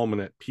calm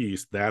and at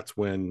peace, that's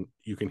when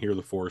you can hear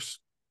the Force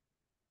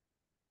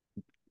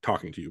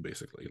talking to you,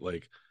 basically.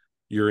 Like,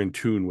 you're in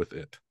tune with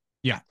it.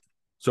 Yeah.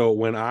 So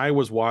when I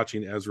was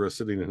watching Ezra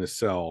sitting in his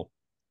cell,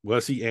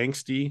 was he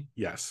angsty?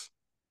 Yes.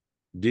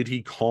 Did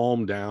he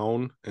calm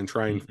down and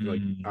try and,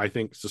 like, Mm-hmm. I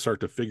think, to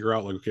start to figure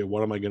out, like, okay,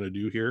 what am I going to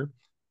do here?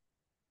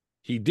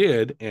 He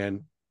did,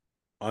 and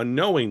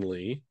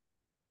unknowingly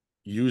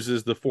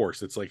uses the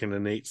Force. It's like an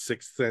innate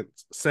sixth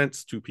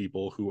sense to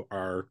people who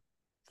are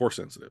Force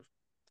sensitive.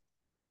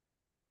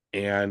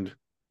 And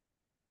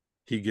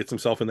he gets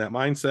himself in that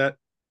mindset.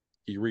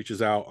 He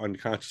reaches out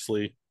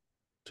unconsciously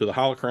to the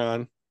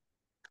holocron,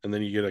 and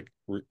then you get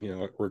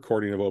a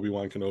recording of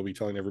Obi-Wan Kenobi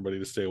telling everybody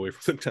to stay away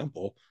from the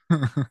temple.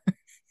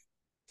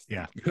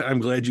 Yeah. I'm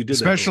glad you did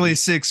that, Especially Obi.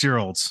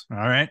 6-year-olds. All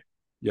right.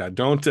 Yeah,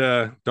 don't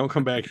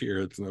come back here.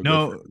 It's no good for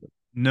No, them.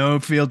 no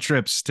field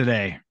trips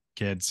today,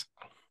 kids.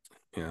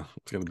 Yeah,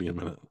 it's gonna be a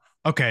minute.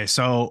 Okay,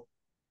 so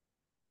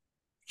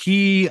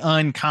he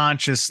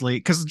unconsciously,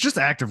 because just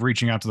the act of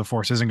reaching out to the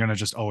Force isn't going to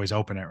just always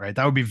open it, right?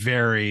 That would be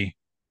very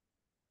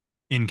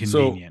So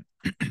inconvenient.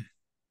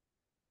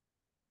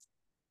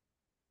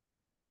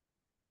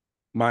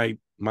 My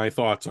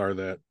thoughts are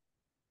that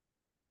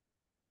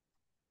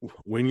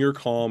when you're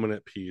calm and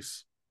at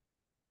peace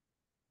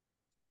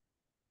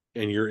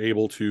and you're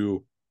able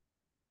to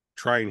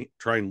try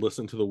and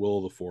listen to the will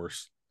of the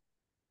force,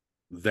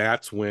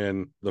 that's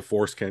when the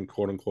force can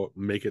quote unquote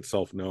make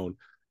itself known.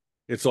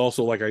 It's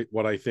also like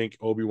what I think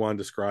Obi-Wan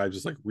describes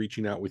as like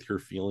reaching out with your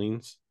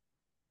feelings.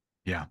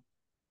 Yeah.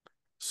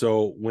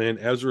 So when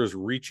Ezra's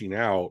reaching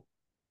out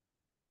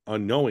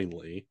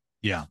unknowingly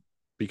Yeah.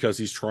 because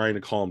he's trying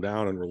to calm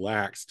down and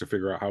relax to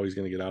figure out how he's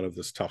going to get out of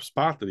this tough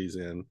spot that he's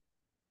in,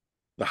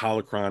 the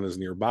holocron is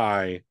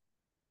nearby.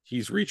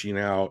 He's reaching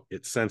out.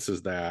 It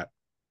senses that.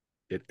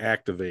 It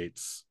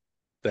activates.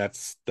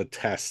 That's the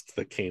test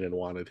that Kanan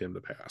wanted him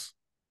to pass.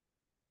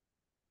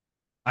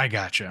 I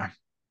gotcha.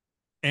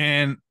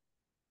 And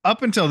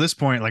up until this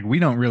point, like we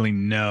don't really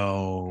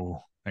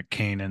know that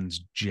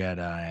Kanan's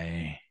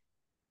Jedi.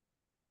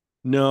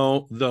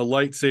 No, the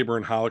lightsaber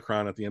and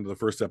holocron at the end of the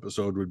first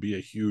episode would be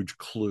a huge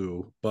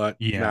clue, but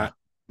Yeah. not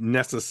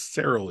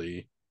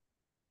necessarily.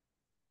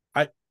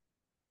 I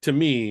To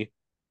me,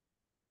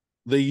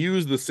 they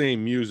use the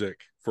same music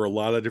for a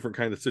lot of different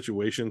kind of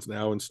situations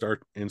now in Star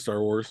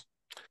Wars.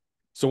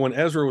 So when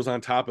Ezra was on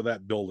top of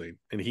that building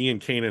and he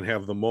and Kanan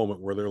have the moment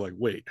where they're like,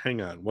 "Wait,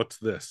 hang on, what's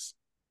this?"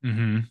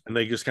 Mm-hmm. And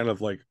they just kind of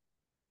like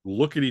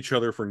look at each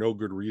other for no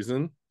good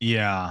reason.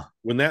 Yeah.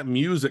 When that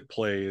music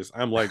plays,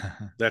 I'm like,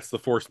 "That's the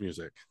Force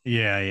music."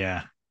 Yeah.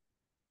 Yeah.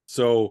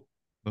 So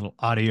Little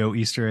audio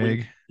Easter when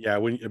egg. yeah,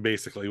 when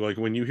basically like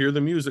when you hear the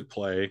music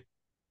play,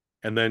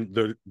 and then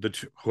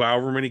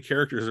however many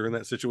characters are in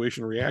that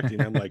situation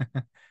reacting, I'm like,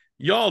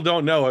 y'all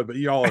don't know it, but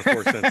y'all are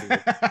Force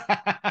sensitive.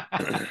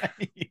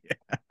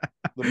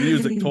 The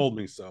music told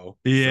me so.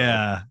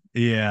 Yeah.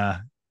 Yeah.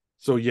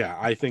 So yeah,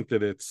 I think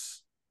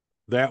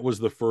that was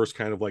the first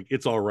kind of like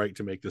it's all right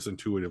to make this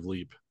intuitive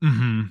leap.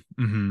 Mm-hmm.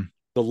 Mm-hmm.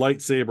 The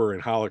lightsaber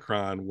and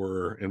holocron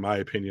were, in my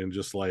opinion,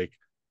 just like,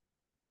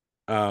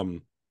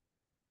 um,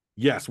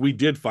 yes, we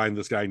did find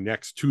this guy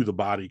next to the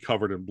body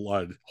covered in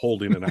blood,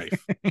 holding a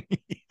knife,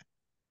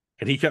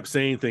 and he kept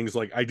saying things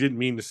like, "I didn't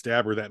mean to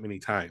stab her that many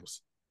times."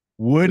 It's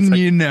Wouldn't like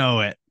you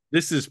know it?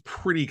 this is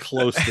pretty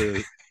close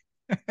to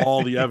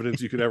all the evidence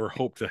you could ever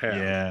hope to have.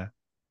 Yeah.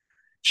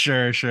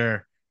 Sure,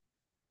 sure.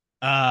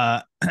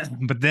 Uh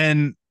but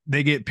then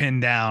they get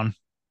pinned down.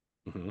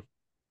 Mm-hmm.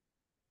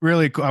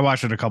 Really cool. I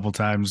watched it a couple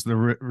times. The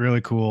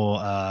really cool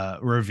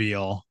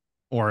reveal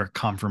or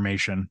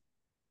confirmation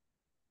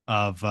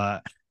of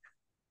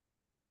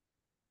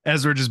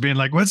Ezra just being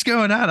like, "What's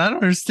going on? I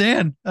don't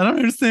understand. I don't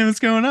understand what's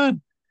going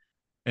on."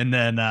 And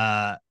then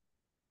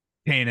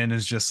Kanan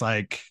is just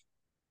like,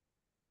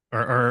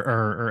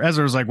 or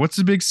Ezra was like, "What's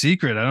the big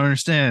secret? I don't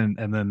understand."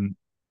 And then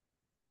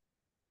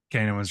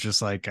Kanan was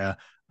just like, "I'm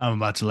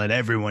about to let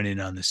everyone in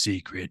on the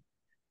secret."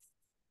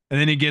 And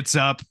then he gets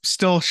up,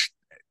 still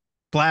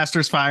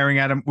blasters firing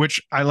at him,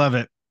 which I love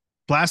it.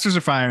 Blasters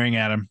are firing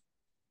at him.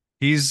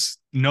 He's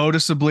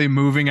noticeably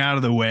moving out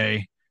of the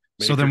way.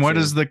 So then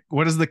Matrixing.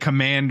 what does the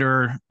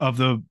commander of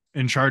the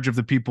in charge of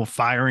the people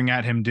firing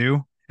at him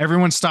do?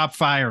 Everyone stop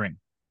firing.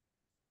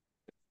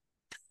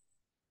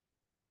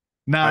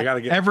 Not I got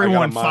a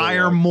everyone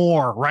fire monologue.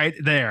 more right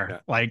there. Yeah.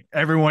 Like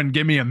everyone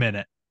give me a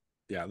minute.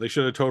 Yeah, they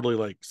should have totally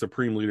like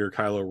Supreme Leader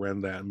Kylo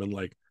Ren that and been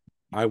like,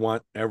 I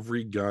want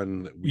every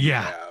gun that we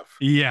Yeah. have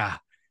Yeah.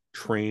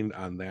 trained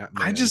on that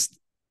I man. just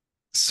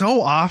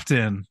so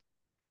often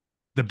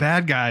the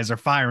bad guys are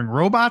firing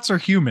robots or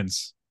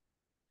humans.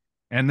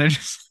 And they're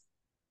just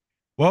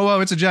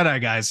whoa, it's a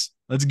Jedi, guys.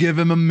 Let's give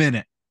him a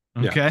minute.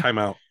 Yeah, Okay.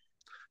 timeout.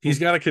 He's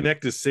got to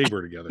connect his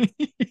saber together.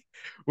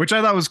 Which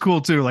I thought was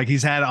cool too. Like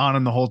he's had it on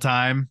him the whole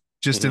time,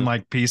 just in Mm-hmm.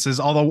 like pieces.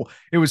 Although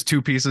it was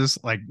two pieces.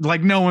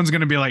 Like no one's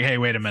gonna be like, hey,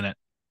 wait a minute.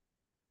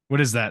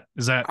 What is that?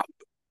 Is that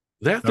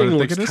That what I thing think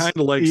looks it is? kind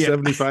of like Yeah.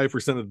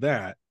 75% of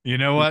that. You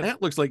know And what?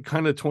 that looks like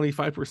kind of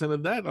 25%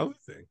 of that other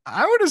thing.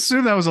 I would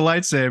assume that was a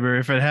lightsaber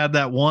if it had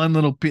that one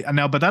little piece.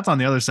 No, but that's on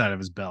the other side of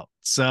his belt.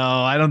 So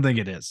I don't think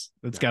it is.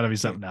 It's Yeah, got to be can't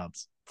something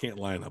else. can't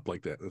line up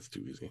like that. That's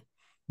too easy.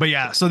 But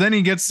yeah, so then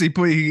he gives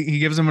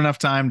him enough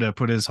time to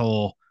put his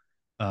whole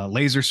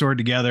laser sword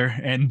together,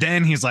 and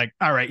then he's like,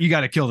 "All right, you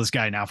got to kill this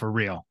guy now for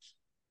real."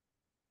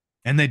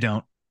 And they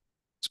don't.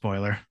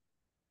 Spoiler.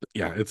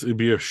 Yeah, it'd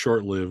be a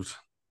short-lived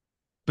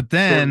But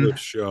then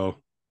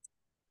show.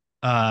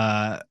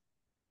 uh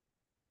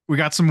we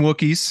got some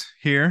Wookiees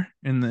here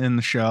in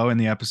the show in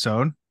the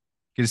episode.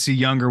 Get to see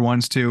younger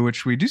ones too,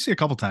 which we do see a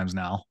couple times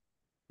now.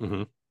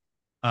 Mm-hmm.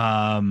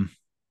 Um,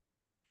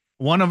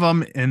 one of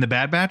them in the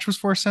Bad Batch was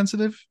force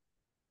sensitive.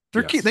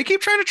 Yes. They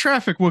keep trying to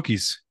traffic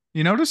Wookiees.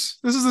 You notice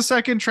this is the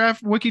second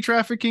Wookiee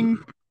trafficking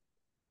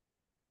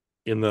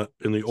In the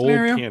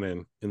scenario.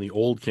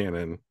 old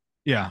canon,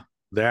 Yeah.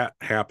 that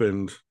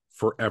happened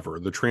forever.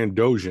 The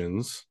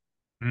Trandoshan's,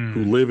 who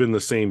Mm. live in the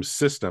same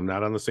system,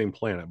 not on the same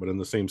planet, but in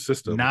the same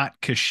system, Not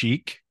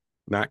Kashyyyk.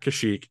 not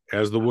Kashyyyk,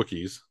 as the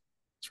Wookiees,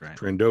 That's right.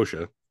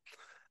 Trandosha,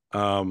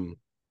 um,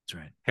 That's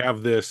right.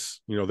 have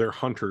this, they're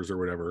hunters or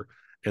whatever,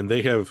 and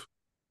they have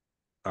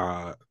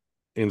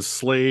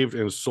enslaved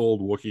and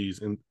sold Wookiees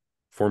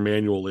for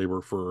manual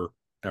labor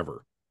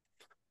forever.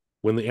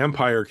 When the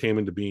Empire came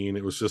into being,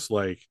 it was just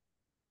like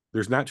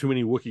there's not too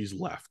many Wookiees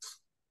left.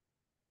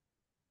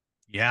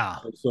 Yeah.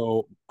 And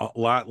so a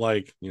lot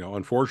like,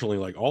 unfortunately,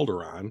 like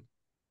Alderaan,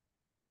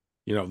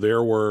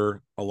 there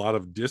were a lot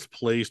of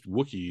displaced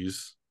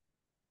Wookiees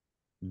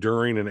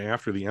during and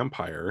after the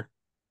Empire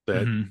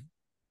that Mm-hmm.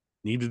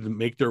 needed to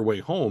make their way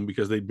home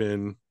because they'd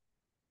been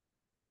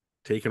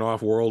taken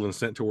off world and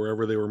sent to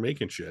wherever they were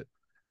making shit.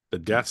 The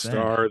Death Insane.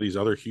 Star, these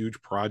other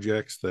huge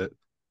projects that,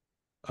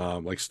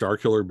 like Star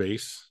Killer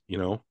Base.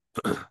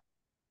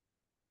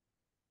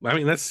 I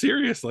mean, that's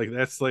serious. Like,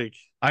 that's like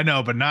I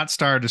know, but not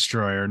Star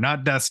Destroyer,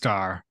 not Death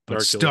Star,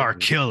 but Star Killer. Star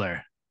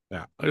Killer.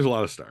 Yeah, there's a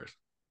lot of stars.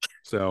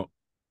 So,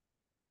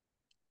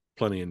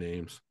 plenty of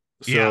names.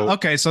 Yeah. So,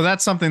 Okay. So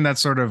that's something that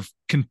sort of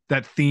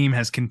that theme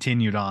has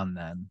continued on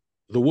then.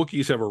 the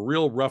Wookiees have a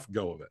real rough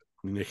go of it.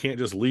 I mean, they can't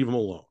just leave them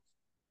alone.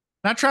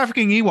 Not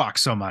trafficking Ewoks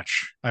so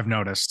much, I've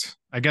noticed.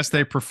 I guess Yeah.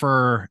 they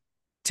prefer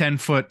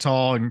 10-foot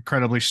tall,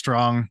 incredibly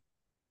strong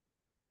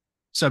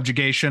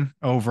subjugation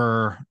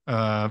over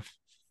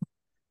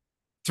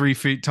 3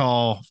 feet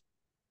tall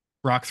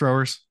rock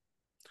throwers.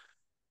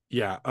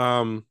 Yeah.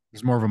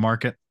 There's more of a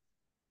market.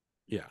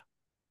 Yeah.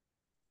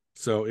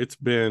 So it's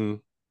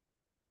been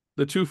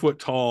the 2 foot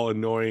tall,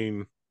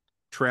 annoying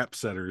trap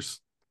setters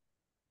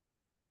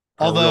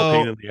are a real pain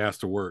Although, in the ass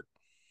to work.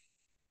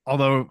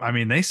 I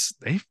mean, they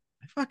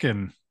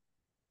fucking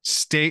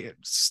stay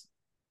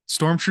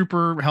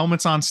stormtrooper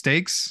helmets on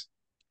stakes,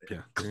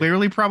 Yeah.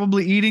 clearly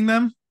probably eating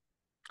them.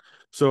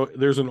 So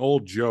there's an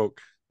old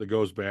joke that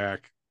goes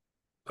back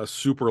a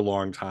super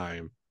long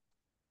time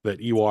that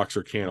Ewoks are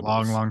A long,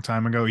 cannibals, long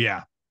time ago.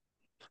 Yeah,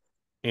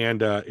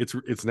 and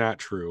it's not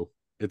true.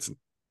 It's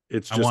I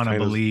just want to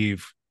kind of,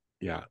 believe.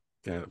 yeah,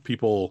 yeah.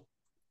 People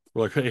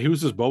were like, "Hey,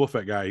 who's this Boba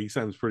Fett guy? He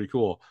sounds pretty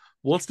cool.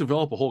 Well, let's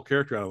develop a whole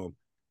character out of him."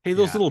 Hey,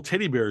 those Yeah. little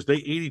teddy bears, they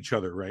ate each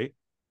other, right?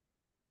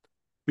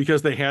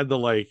 Because they had the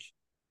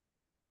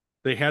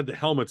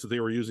helmets that they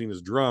were using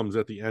as drums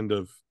at the end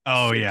of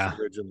Oh six yeah.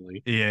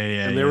 originally,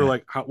 Yeah. and they were Yeah.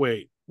 like,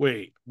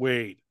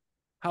 wait,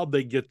 how'd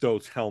they get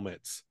those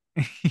helmets?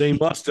 They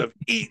must have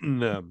eaten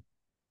them.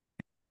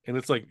 And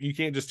it's like you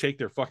can't just take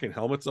their fucking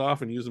helmets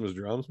off and use them as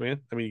drums,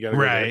 man. I mean, you got to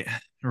go there. Right.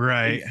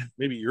 Right.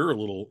 Maybe you're a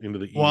little into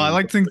the Well, I eating,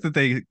 like but to think that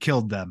they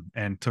killed them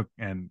and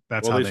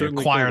that's well, how they they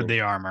certainly killed acquired them.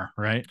 the armor,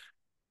 right?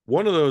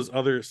 One of those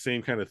other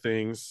same kind of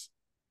things,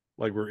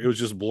 like where it was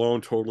just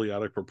blown totally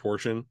out of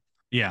proportion,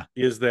 Yeah.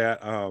 is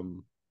that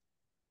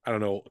I don't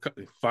know,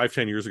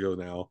 5-10 years ago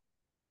now,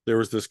 there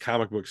was this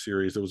comic book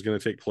series that was going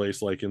to take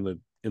place like in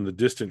the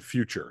distant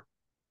future,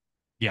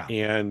 Yeah.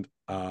 and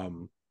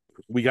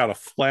we got a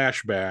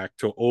flashback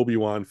to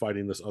Obi-Wan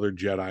fighting this other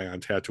Jedi on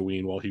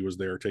Tatooine while he was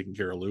there taking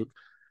care of Luke,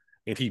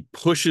 and he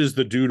pushes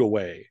the dude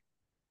away,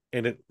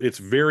 and it's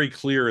very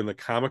clear in the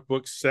comic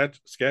book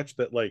sketch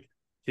that like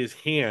his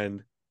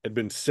hand had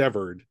been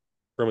severed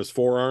from his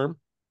forearm,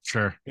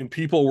 Sure. and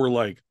people were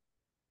like,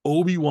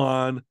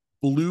 Obi-Wan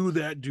blew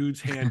that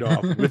dude's hand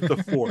off with the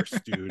Force,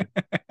 dude.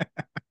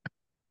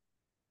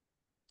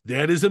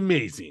 That is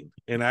amazing.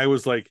 And I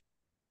was like,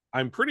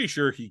 I'm pretty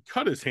sure he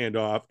cut his hand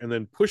off and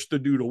then pushed the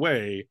dude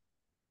away.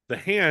 The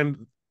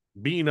hand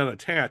being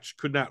unattached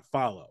could not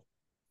follow.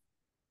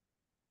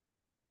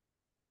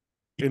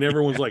 And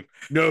everyone's like,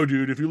 no,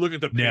 dude, if you look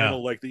at the No.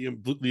 panel, like the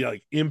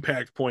like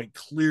impact point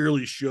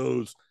clearly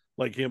shows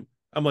like him.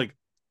 I'm like,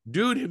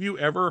 dude, have you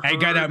ever I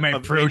got out heard my of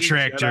any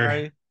protractor.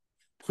 Jedi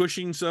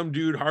pushing some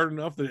dude hard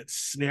enough that it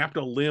snapped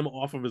a limb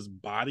off of his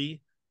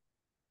body?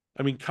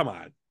 I mean, come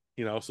on.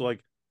 So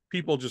like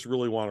people just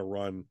really want to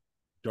run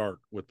dark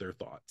with their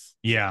thoughts.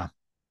 Yeah.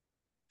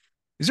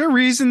 Is there a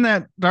reason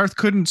that Darth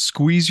couldn't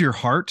squeeze your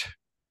heart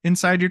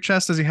inside your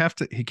chest? Does he have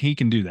to? He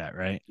can do that,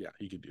 right? Yeah,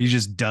 he could do He that.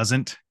 just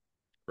doesn't.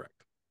 Correct.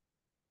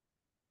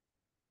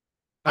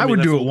 I I mean,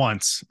 would do it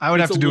once. I would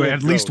it's have a to do it little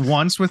at least gross.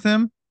 once with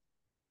him.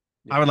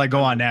 I Yeah. would like I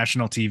go on mean,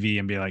 national TV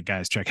and be like,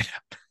 guys, check it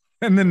out.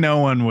 And then yeah. no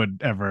one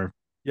would ever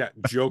Yeah.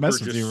 Joker mess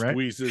with you, just right?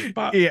 squeezes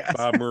Yeah.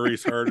 Bob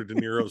Murray's heart or De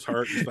Niro's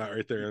heart, just not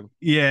right there.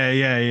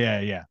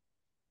 Yeah.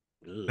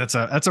 Ugh. That's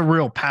a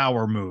real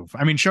power move.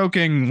 I mean,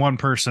 choking one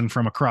person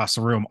from across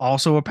the room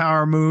also a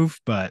power move,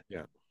 but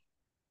Yeah.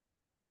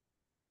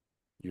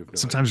 You have no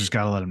sometimes you idea. just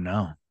gotta let them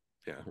know.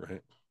 Yeah.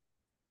 Right.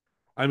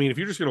 I mean, if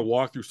you're just going to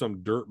walk through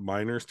some dirt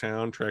miner's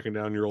town tracking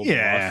down your old boss,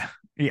 Yeah.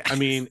 Yeah. I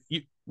mean,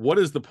 what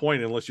is the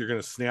point unless you're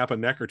going to snap a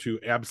neck or two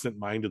absent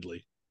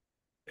mindedly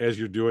as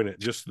you're doing it,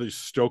 just to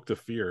stoke the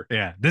fear?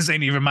 Yeah. This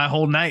ain't even my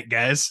whole night,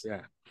 guys.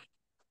 Yeah.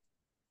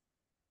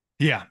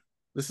 Yeah.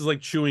 This is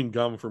like chewing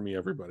gum for me,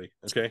 everybody.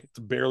 Okay. It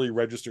barely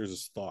registers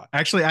as thought.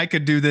 Actually, I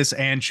could do this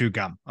and chew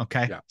gum.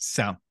 Okay. Yeah.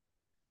 So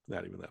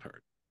Not even that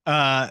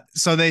hard.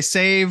 so they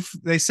save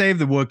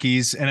the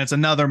Wookiees, and it's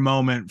another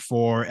moment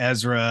for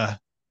Ezra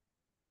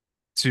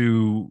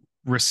to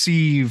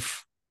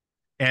receive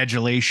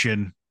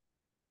adulation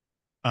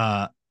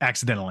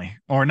accidentally.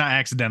 Or not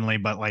accidentally,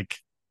 but like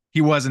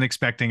he wasn't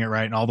expecting it,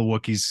 right? And all the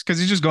Wookiees, because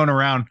he's just going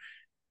around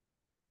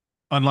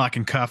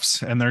unlocking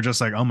cuffs, and they're just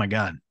like, "Oh my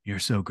god, you're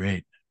so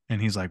great."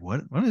 And he's like,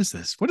 What is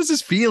this? What is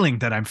this feeling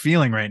that I'm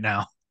feeling right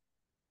now?"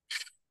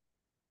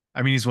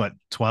 I mean, he's what,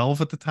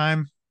 12 at the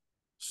time?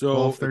 12,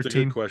 So it's a good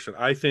 13. question.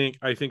 I think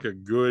a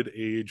good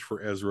age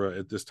for Ezra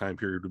at this time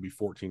period would be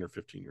 14 or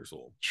 15 years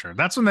old. Sure.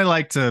 That's when they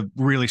like to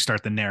really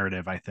start the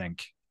narrative, I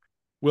think.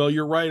 Well,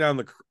 you're right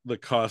on the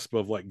cusp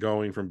of like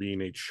going from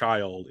being a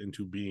child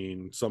into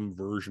being some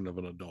version of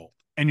an adult.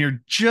 And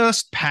you're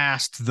just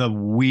past the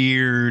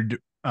weird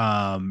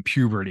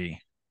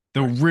puberty,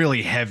 the Right.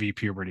 really heavy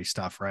puberty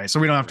stuff, right? So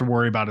we don't have to Right.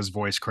 worry about his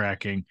voice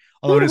cracking,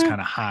 although it is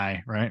kind of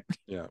high, right?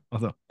 Yeah.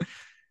 Although,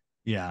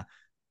 yeah.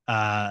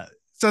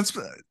 So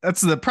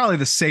that's the probably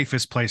the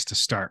safest place to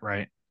start,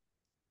 right?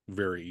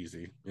 Very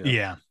easy. Yeah.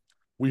 Yeah.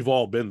 We've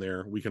all been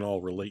there. We can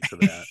all relate to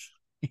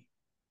that.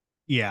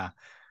 Yeah.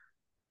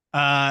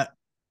 Uh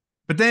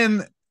but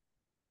then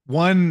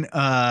one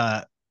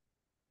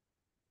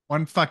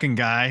one fucking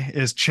guy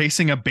is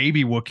chasing a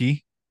baby Wookie Yeah.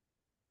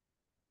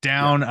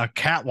 down a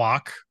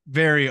catwalk,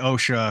 very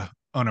OSHA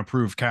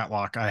unapproved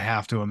catwalk, I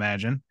have to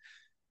imagine.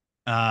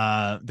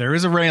 There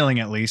is a railing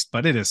at least,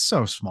 but it is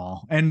so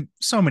small and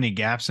so many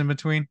gaps in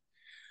between.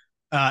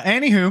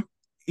 Anywho,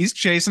 he's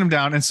chasing him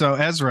down, and so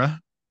Ezra,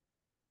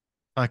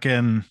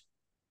 fucking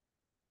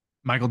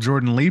Michael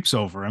Jordan, leaps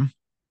over him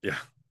Yeah.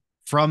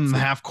 from It's the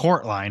like half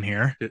court line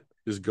here.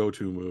 his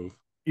go-to move.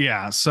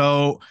 Yeah,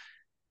 so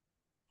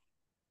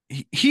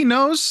he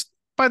knows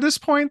by this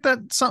point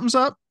that something's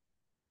up.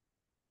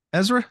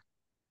 Ezra,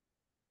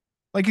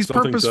 like he's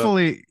Something's up.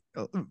 purposefully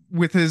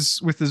with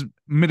his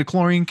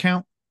midichlorian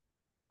count,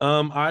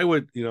 I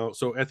would,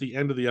 so at the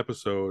end of the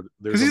episode,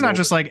 because there's a he's not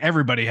just moment. like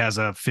everybody has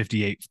a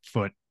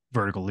 58-foot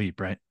vertical leap,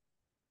 right?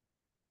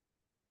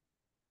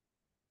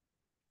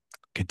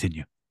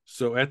 Continue.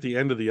 So at the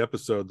end of the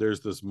episode, there's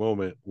this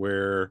moment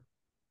where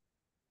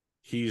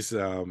he's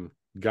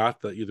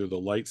got the either the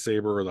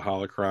lightsaber or the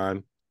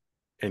holocron,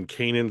 and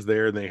Kanan's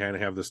there, and they kind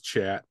of have this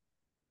chat,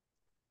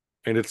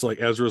 and it's like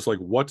Ezra's like,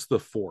 "What's the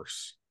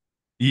Force?"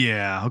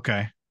 Yeah.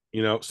 Okay.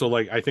 So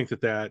like I think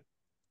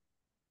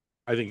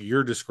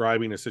you're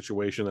describing a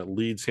situation that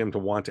leads him to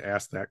want to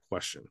ask that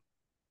question,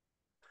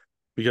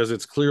 because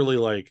it's clearly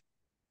like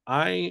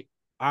I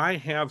I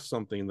have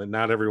something that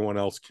not everyone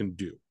else can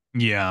do,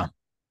 Yeah.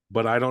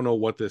 but I don't know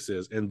what this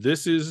is, and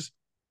this is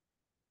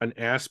an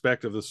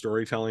aspect of the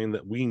storytelling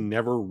that we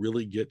never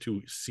really get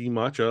to see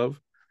much of,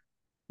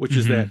 which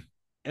is that Hmm.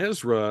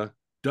 Ezra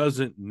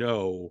doesn't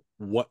know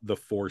what the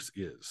Force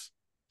is.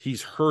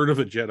 He's heard of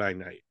a Jedi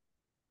Knight,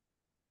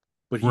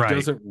 but he Right.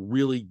 doesn't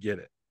really get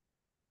it.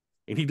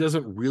 And he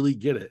doesn't really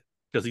get it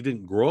because he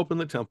didn't grow up in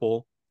the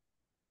temple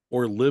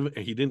or live,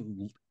 and he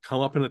didn't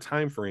come up in a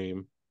time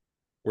frame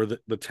where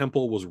the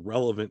temple was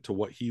relevant to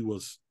what he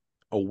was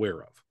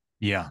aware of.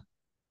 Yeah.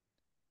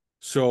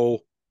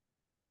 So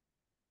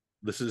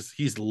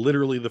he's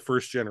literally the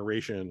first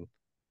generation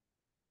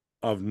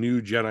of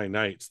new Jedi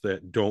Knights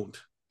that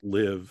don't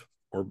live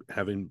or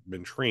having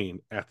been trained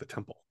at the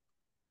temple.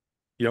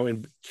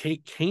 And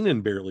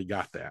Kanan barely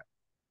got that.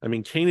 I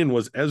mean, Kanan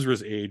was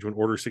Ezra's age when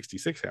Order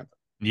 66 happened.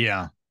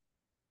 Yeah.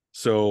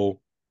 So,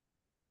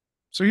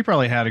 So he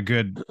probably had a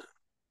good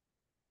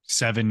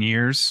 7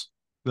 years,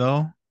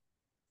 though.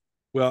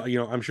 well,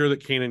 I'm sure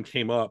that Kanan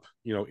came up,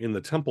 in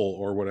the temple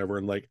or whatever,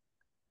 and like,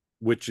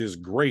 which is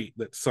great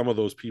that some of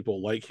those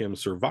people like him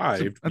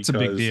survived, That's a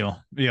big because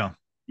deal. Yeah.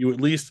 you at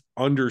least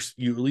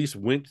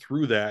went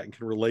through that and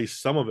can relay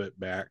some of it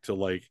back to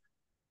like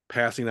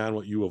passing on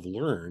what you have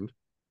learned.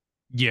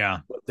 Yeah.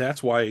 But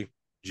that's why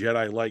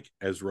Jedi like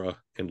Ezra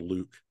and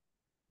Luke,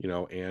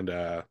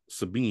 and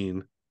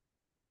Sabine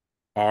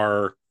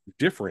are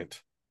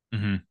different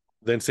Hmm.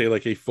 than say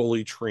like a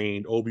fully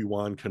trained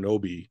Obi-Wan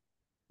Kenobi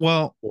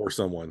Well, or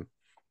someone.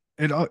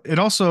 it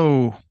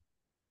also,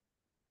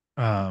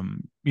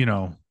 you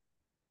know,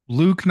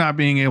 Luke not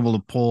being able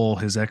to pull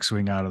his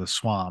X-wing out of the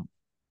swamp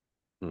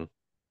Hmm.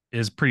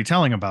 is pretty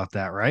telling about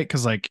that, right?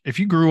 Because like if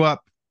you grew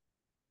up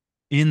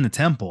in the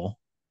temple,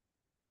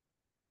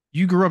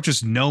 you grew up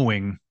just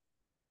knowing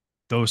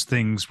those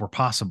things were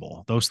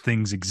possible, those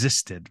things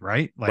existed,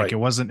 right? Like Right, it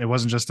wasn't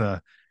just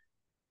a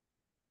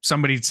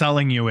somebody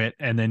telling you it,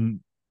 and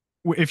then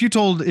if you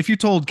told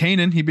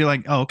Kanan, he'd be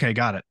like, "Oh, okay,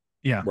 got it.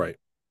 Yeah, right.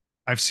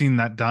 I've seen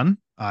that done.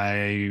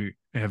 I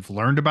have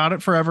learned about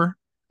it forever.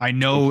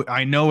 Com-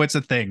 I know it's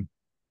a thing,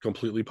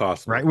 Completely right?"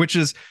 possible.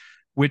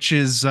 Which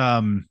is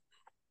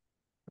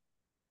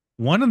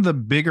one of the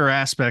bigger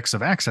aspects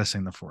of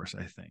accessing the Force,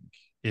 I think,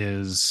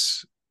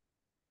 is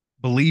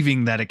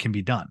believing that it can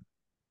be done.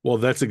 Well,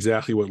 that's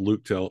exactly what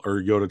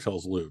Yoda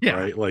tells Luke, Yeah,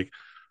 right? Like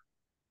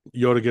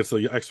Yoda gets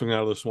the X-wing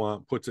out of the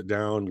swamp, puts it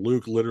down.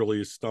 Luke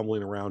literally is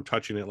stumbling around,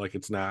 touching it like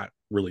it's not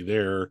really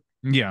there.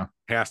 yeah,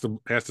 Has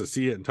to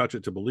see it and touch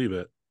it to believe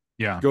it.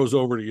 yeah, Goes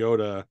over to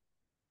Yoda.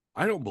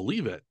 I don't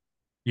believe it.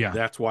 yeah,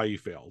 That's why you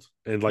failed.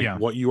 And like yeah.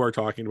 what you are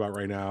talking about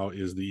right now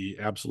is the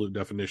absolute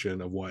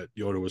definition of what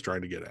Yoda was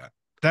trying to get at.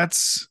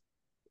 That's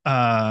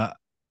uh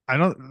I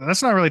don't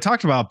that's not really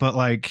talked about, but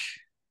like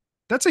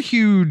that's a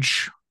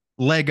huge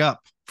leg up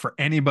for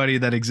anybody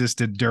that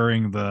existed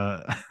during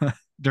the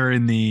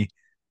during the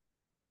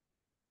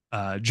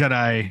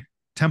Jedi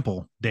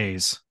Temple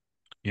days.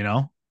 You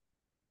know?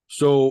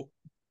 So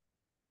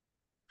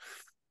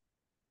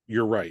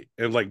you're right.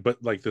 And like,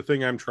 but like the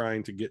thing I'm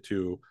trying to get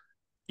to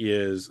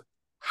is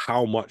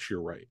how much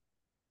you're right.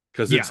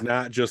 Because it's Yeah.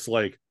 not just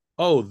like,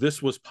 oh,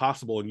 this was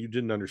possible and you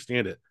didn't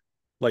understand it.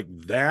 Like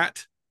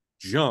that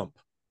jump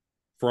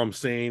from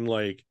saying,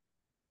 like,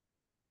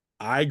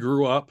 I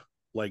grew up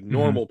like Hmm.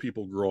 normal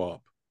people grow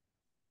up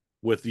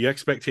with the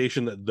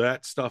expectation that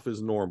that stuff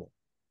is normal.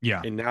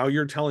 Yeah. And now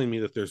you're telling me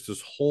that there's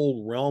this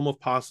whole realm of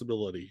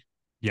possibility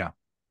Yeah.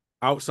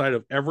 outside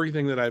of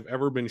everything that I've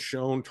ever been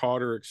shown,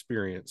 taught, or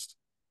experienced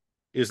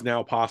is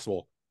now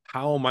possible.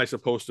 How am I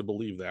supposed to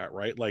believe that?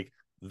 Right? Like,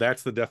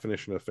 that's the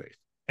definition of faith.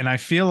 And I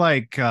feel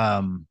like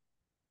that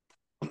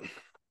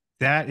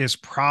is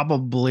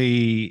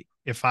probably,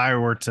 if I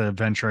were to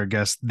venture a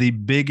guess, the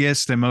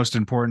biggest and most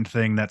important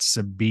thing that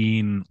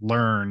Sabine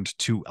learned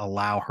to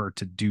allow her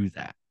to do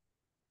that.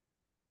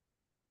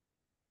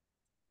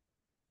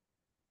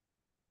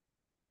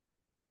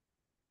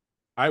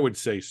 I would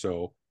say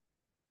so.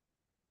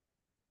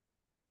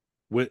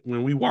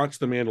 When we watch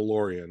The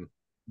Mandalorian,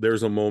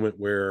 there's a moment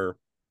where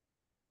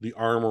the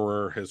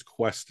armorer has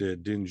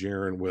quested Din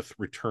Djarin with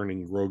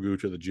returning Grogu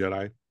to the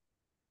Jedi.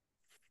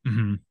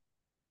 Mm-hmm.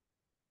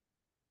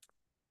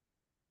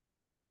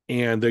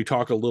 And they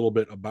talk a little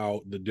bit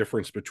about the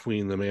difference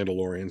between the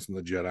Mandalorians and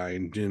the Jedi.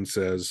 And Din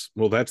says,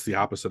 well, that's the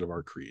opposite of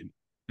our creed.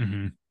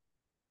 Mm-hmm.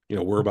 You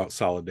know, we're about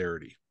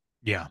solidarity.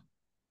 Yeah.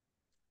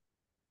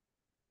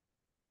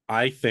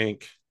 I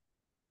think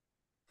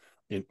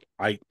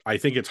I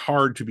think it's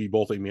hard to be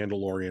both a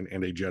Mandalorian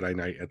and a Jedi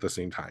Knight at the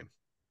same time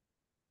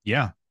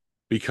Yeah.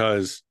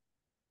 because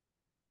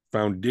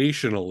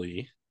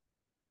foundationally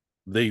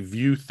they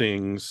view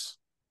things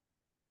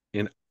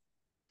in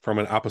from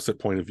an opposite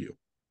point of view.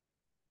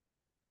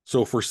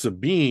 So for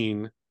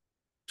Sabine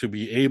to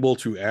be able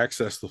to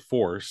access the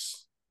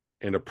Force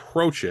and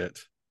approach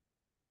it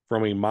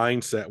from a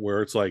mindset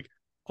where it's like,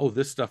 oh,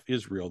 this stuff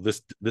is real.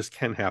 This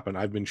can happen.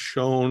 I've been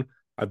shown,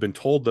 I've been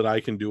told that I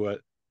can do it.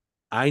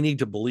 I need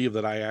to believe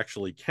that I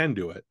actually can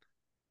do it.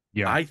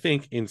 Yeah. I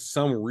think in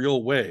some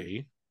real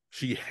way,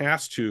 she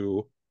has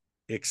to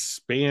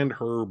expand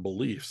her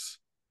beliefs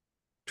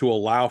to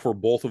allow for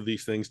both of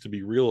these things to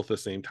be real at the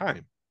same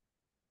time,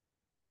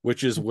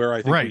 which is where I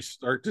think we Right.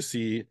 start to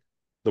see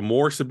the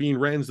more Sabine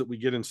Wrens that we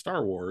get in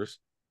Star Wars.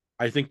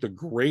 I think the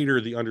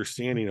greater the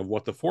understanding of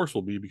what the Force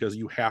will be because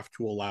you have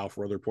to allow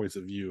for other points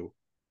of view.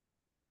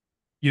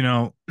 You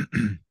know,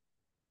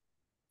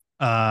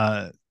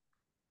 uh,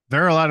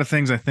 there are a lot of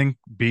things I think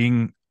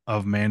being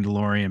of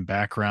Mandalorian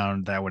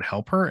background that would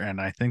help her. And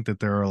I think that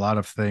there are a lot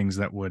of things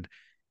that would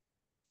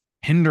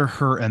hinder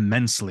her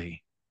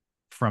immensely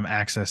from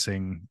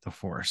accessing the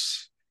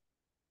Force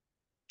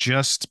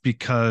just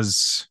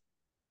because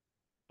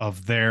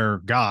of their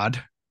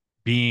God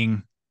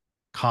being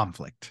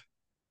conflict.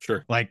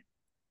 Sure. Like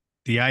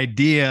the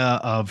idea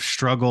of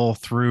struggle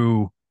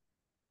through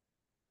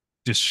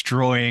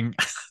destroying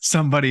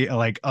somebody,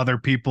 like other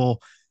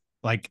people,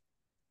 like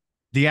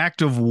the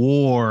act of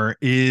war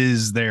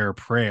is their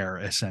prayer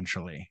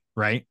essentially,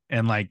 right?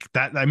 And like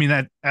that, I mean,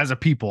 that as a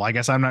people, I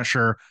guess I'm not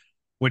sure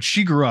what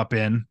she grew up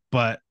in,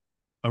 but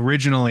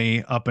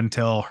originally up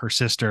until her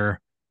sister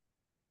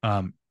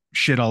um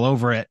shit all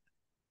over it,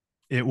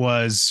 it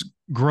was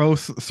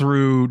growth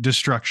through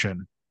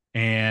destruction.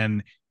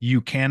 And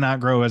you cannot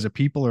grow as a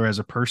people or as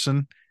a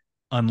person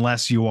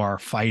unless you are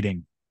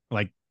fighting,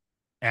 like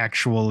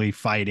actually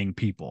fighting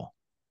people.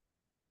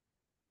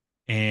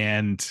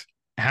 And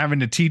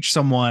having to teach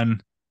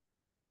someone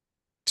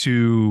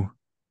to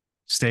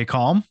stay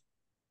calm,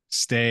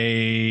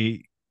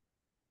 stay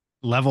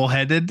level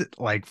headed,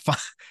 like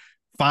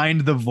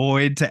find the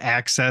void to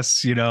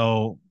access,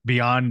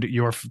 beyond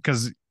your,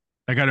 because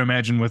I got to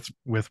imagine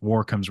with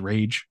war comes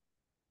rage,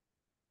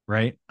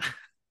 right?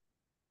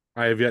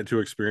 I have yet to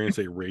experience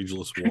a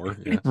rageless war.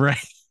 Yeah. Right.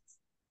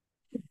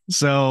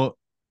 So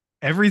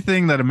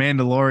everything that a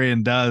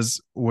Mandalorian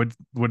does would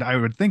I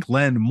would think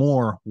lend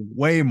more,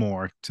 way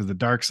more to the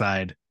dark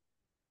side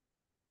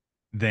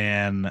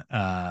than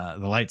the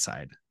light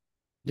side.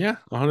 Yeah,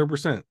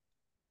 100%.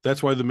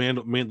 That's why the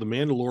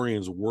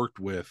Mandalorians worked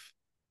with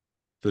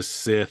the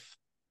Sith,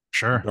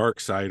 Sure.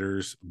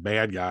 Darksiders,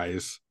 bad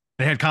guys.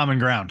 They had common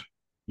ground.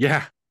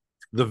 Yeah,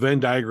 the Venn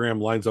diagram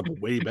lines up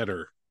way better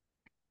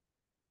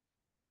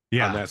on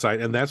Yeah. that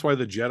side. And that's why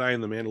the Jedi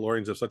and the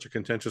Mandalorians have such a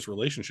contentious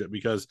relationship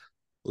because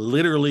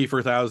literally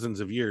for thousands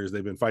of years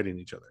they've been fighting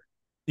each other.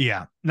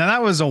 Yeah. Now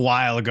that was a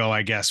while ago,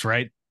 I guess,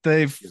 right?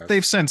 They've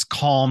Yes. since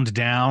calmed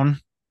down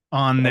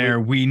on Well, I mean, their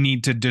we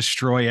need to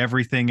destroy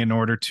everything in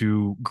order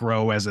to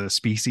grow as a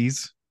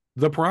species.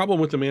 the problem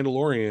with the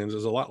Mandalorians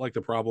is a lot like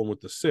the problem with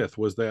the Sith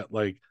was that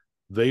like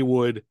they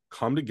would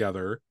come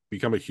together,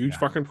 become a huge Yeah.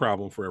 fucking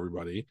problem for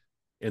everybody,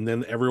 and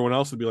then everyone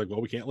else would be like,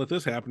 "Well, we can't let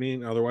this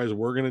happen, otherwise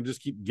we're gonna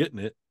just keep getting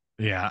it."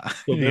 Yeah.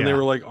 So then they Yeah.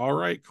 were like, all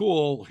right,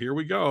 cool, here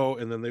we go.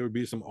 And then there would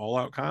be some all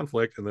out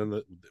conflict. And then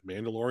the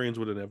Mandalorians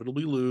would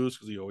inevitably lose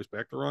because he always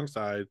backed the wrong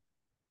side.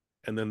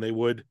 And then they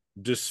would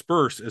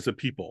disperse as a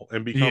people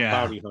and become Yeah.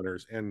 bounty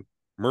hunters and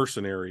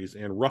mercenaries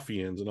and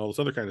ruffians and all this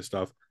other kind of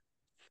stuff.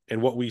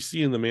 And what we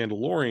see in the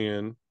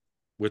Mandalorian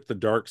with the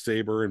dark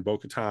saber and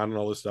Bo-Katan and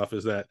all this stuff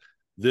is that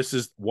this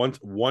is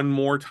one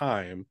more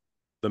time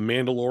the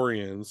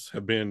Mandalorians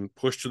have been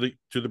pushed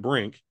to the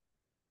brink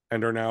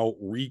and are now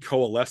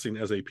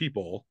recoalescing as a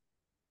people,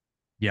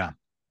 Yeah.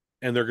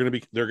 and they're going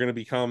to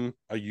become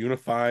a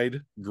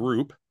unified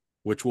group,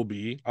 which will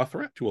be a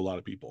threat to a lot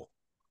of people.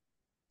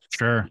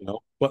 Sure.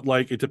 But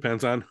like it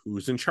depends on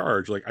who's in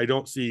charge. Like I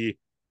don't see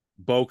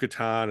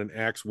Bo-Katan and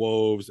Axe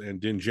Woves and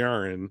Din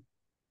Djarin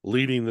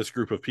leading this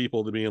group of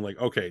people to being like,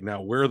 okay,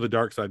 now where are the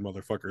dark side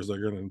motherfuckers that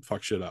are going to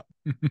fuck shit up?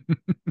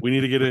 We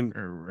need to get in.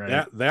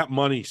 Right. That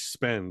money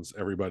spends,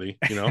 everybody.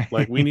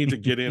 Like we need to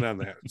get in on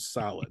that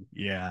solid.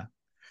 Yeah.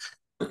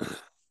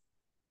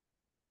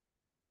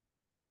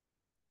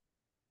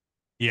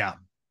 Yeah.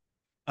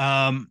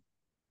 Um,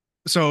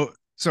 so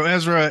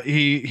Ezra,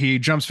 he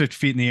jumps 50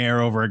 feet in the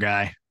air over a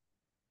guy,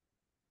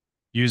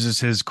 uses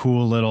his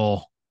cool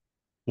little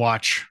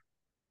watch Yeah,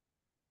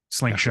 his,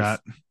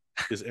 slingshot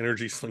his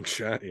energy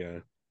slingshot. Yeah,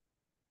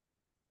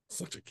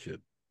 such a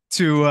kid.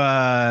 to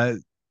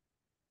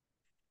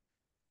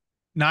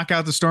knock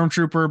out the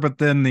stormtrooper, but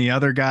then the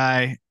other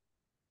guy,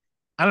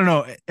 I don't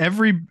know,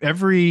 every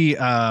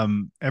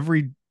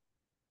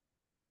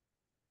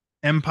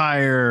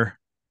Empire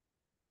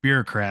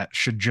bureaucrat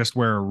should just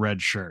wear a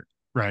red shirt,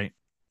 right?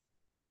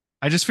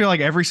 I just feel like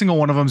every single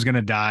one of them is going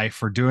to die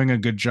for doing a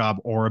good job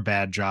or a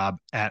bad job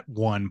at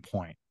one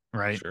point,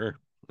 right? Sure.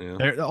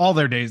 Yeah. All of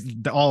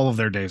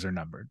their days are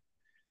numbered.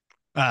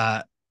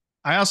 Uh,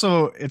 I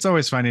also, it's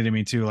always funny to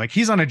me too. Like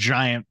he's on a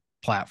giant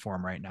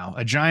platform right now,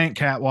 a giant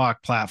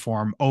catwalk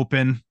platform,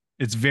 open.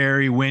 It's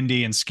very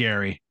windy and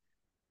scary,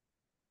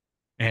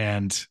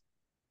 and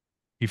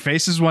he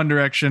faces one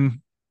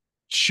direction,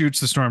 shoots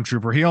the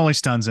stormtrooper. He only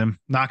stuns him,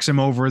 knocks him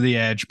over the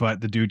edge,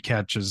 but the dude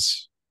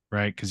catches,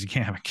 right? Because you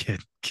can't have a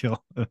kid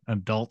kill an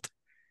adult.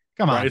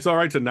 Come Right. on. It's all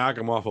right to knock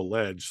him off a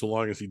ledge so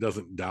long as he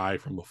doesn't die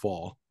from the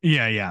fall.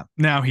 Yeah, yeah.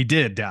 Now he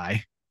did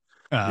die,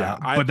 Yeah,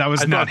 I but that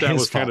was I not thought that his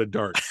was kind fault. of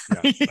dark.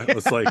 Yeah, Yeah. it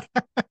was like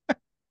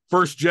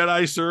first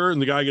Jedi, sir,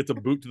 and the guy gets a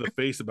boot to the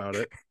face about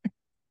it.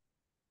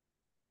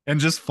 And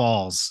just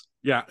falls.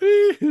 Yeah,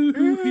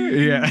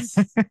 Yeah.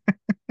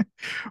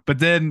 But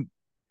then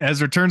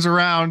Ezra turns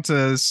around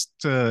to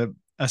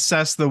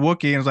assess the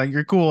Wookiee and is like,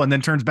 "You're cool," and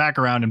then turns back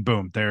around and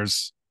boom,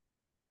 there's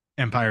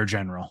Empire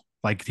General.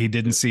 Like he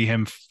didn't see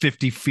him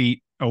 50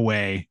 feet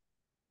away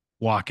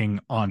walking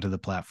onto the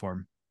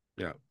platform.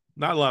 yeah.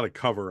 Not a lot of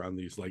cover on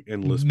these like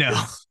endless No,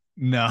 pits.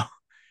 no.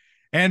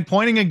 And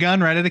pointing a gun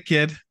right at a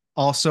kid,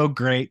 also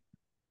great.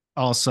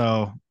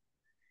 Also,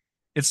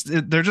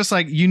 they're just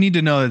like, you need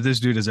to know that this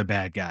dude is a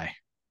bad guy,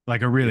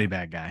 like a really Yeah,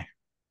 bad guy.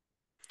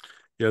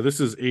 yeah. This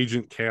is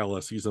Agent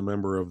Callus. He's a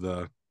member of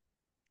the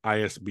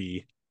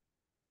ISB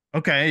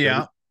Okay, that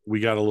yeah, we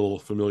got a little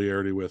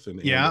familiarity with in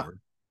yeah, Andor,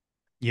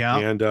 yeah,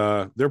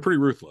 and they're pretty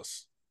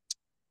ruthless.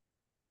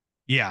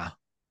 yeah.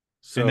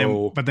 And then,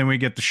 So, but then we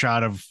get the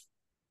shot of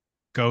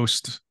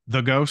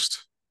the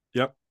Ghost,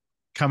 yep,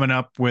 coming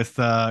up with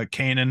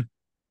Kanan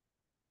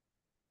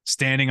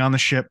standing on the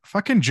ship.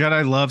 Fucking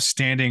Jedi love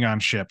standing on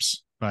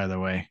ships, by the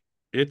way.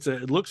 it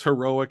looks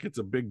heroic. It's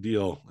a big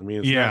deal. I mean,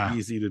 it's not Yeah,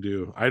 easy to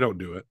do. I don't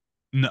do it.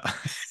 no,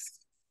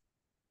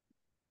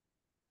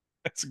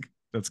 that's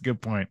that's a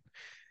good point.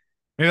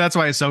 Maybe that's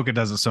why Ahsoka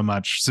does it so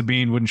much.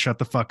 Sabine wouldn't shut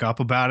the fuck up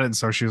about it, and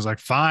so she was like,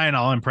 "Fine,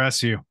 I'll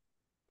impress you."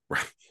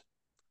 Right.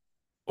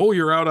 Oh,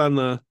 you're out on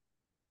the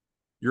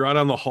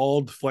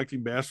hull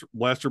deflecting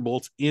blaster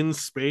bolts in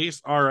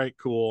space. All right,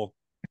 cool.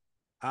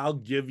 I'll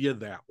give you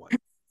that one.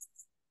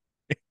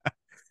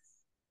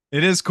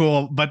 It is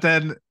cool, but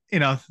then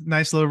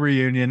nice little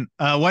reunion.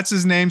 What's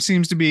his name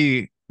seems to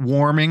be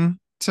warming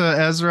to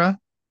Ezra.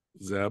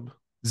 Zeb.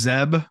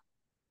 Zeb,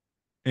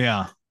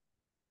 yeah,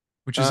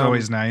 which is Um,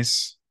 always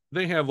nice.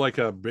 they have like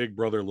a big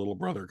brother, little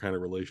brother kind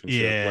of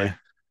relationship. Like Yeah.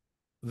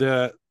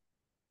 the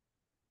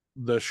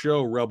the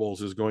show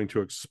Rebels is going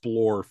to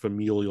explore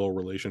familial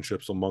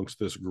relationships amongst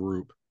this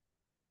group.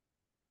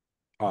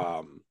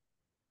 Um,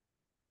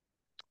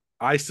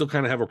 I still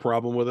kind of have a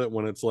problem with it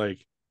when it's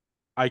like,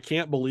 I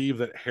can't believe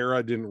that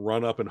Hera didn't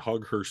run up and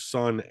hug her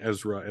son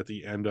Ezra at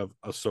the end of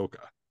Ahsoka.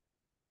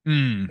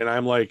 Mm. And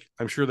I'm like,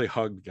 I'm sure they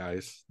hugged,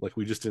 guys. Like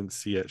we just didn't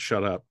see it.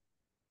 Shut up.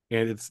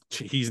 And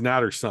he's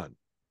not her son.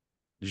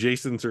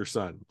 Jason's her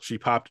son. She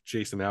popped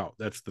Jason out.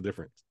 That's the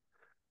difference.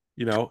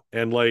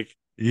 And like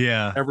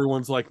Yeah.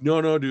 everyone's like,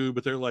 no, no, dude,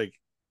 but they're like,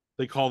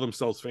 they call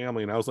themselves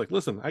family. And I was like,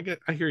 listen,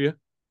 I hear you.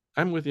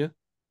 I'm with you.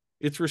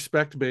 It's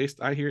respect based.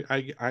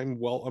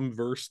 I'm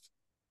versed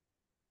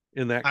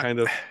in that I, kind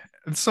of,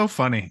 it's so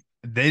funny.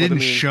 They but I didn't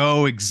mean,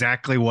 show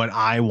exactly what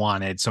I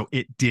wanted, so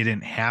it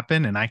didn't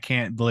happen, and I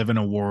can't live in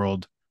a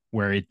world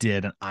where it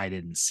did and I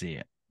didn't see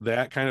it.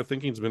 that kind of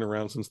thinking's been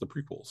around since the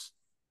prequels.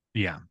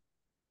 Yeah.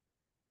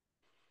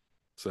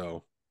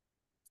 So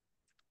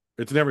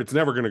it's never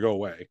going to go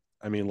away.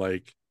 I mean,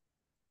 like,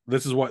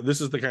 this is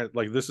the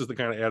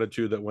kind of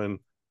attitude that when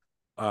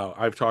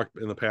I've talked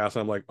in the past,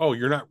 I'm like, oh,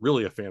 you're not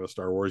really a fan of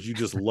Star Wars. You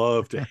just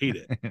love to hate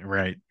it.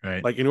 Right,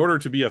 right. Like, in order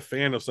to be a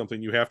fan of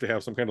something, you have to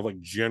have some kind of like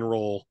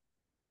general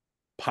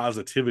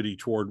positivity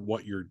toward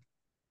what you're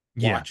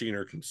Yeah. watching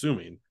or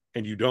consuming,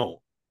 and you don't.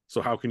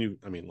 So how can you?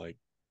 I mean, like,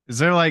 Is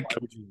there why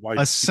like would you? Why a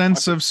keep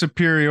sense watching? of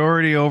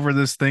superiority over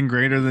this thing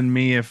greater than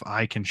me if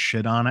I can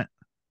shit on it?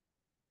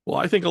 Well,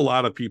 I think a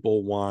lot of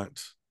people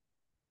want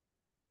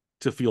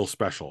to feel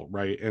special,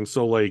 right? And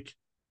so, like,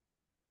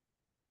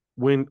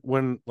 when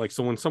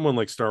someone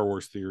like Star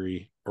Wars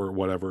Theory or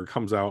whatever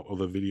comes out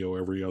with a video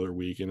every other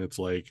week, and it's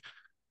like,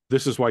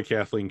 this is why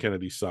Kathleen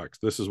Kennedy sucks.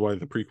 This is why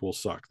the prequels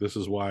suck. This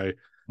is why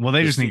Well,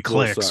 they the just need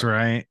sequels clicks, suck.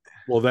 right?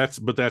 Well, that's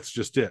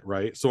just it,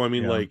 right? So I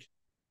mean, Yeah. like,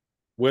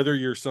 whether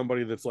you're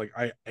somebody that's like,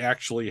 I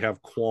actually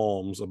have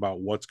qualms about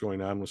what's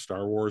going on with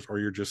Star Wars, or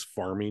you're just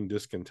farming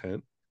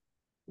discontent,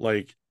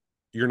 like,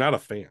 you're not a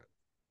fan,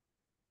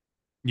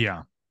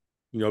 Yeah.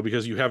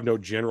 because you have no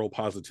general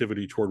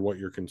positivity toward what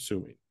you're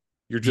consuming.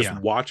 You're just Yeah.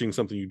 watching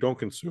something you don't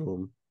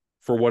consume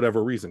for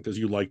whatever reason, because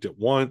you liked it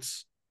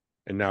once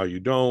and now you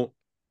don't,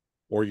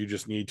 or you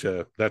just need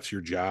to, that's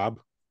your job,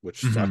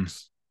 which Hmm.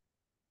 sucks,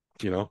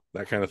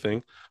 that kind of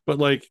thing. But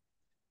like,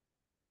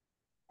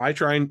 I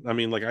try and, I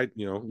mean, like,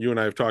 you and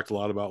I have talked a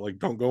lot about, like,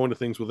 don't go into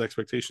things with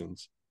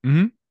expectations,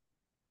 Hmm.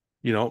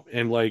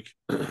 and like,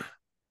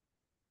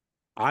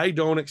 I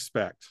don't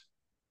expect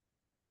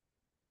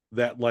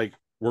that, like,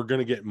 we're going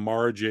to get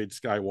Mara Jade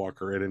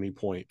Skywalker at any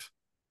point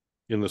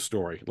in the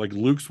story. Like,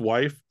 Luke's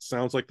wife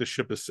sounds like the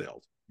ship has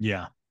sailed. Yeah.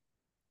 Yeah.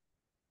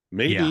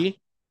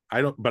 Maybe.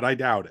 I don't, but I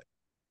doubt it.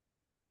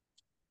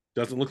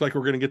 Doesn't look like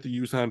we're going to get the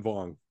Yuuzhan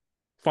Vong.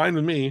 Fine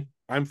with me.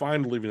 I'm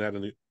fine leaving that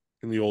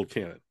in the old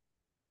canon.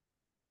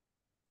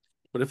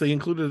 But if they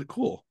included it,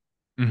 cool.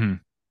 Hmm.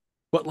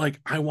 But like,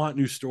 I want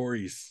new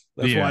stories.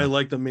 That's why I Yeah.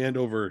 like the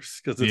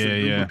Mandoverse, because it's a Yeah.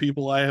 group of Yeah.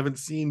 people I haven't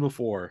seen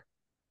before.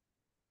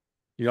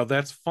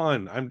 That's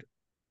fun. I'm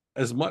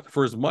as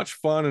much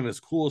fun and as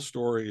cool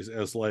stories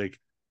as like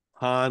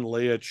Han,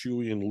 Leia,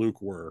 Chewie, and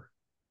Luke were.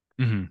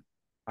 Hmm.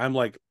 I'm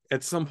like,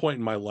 at some point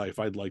in my life,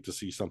 I'd like to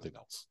see something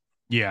else.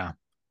 Yeah.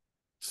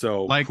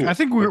 So Like I cool.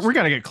 think Let's we're do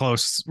gonna it. get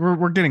close.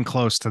 We're getting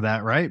close to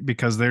that, right?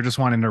 Because they're just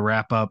wanting to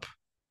wrap up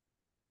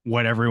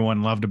what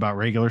everyone loved about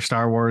regular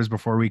Star Wars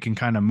before we can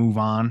kind of move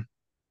on.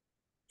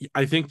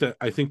 I think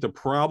the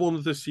problem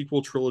that the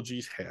sequel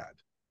trilogies had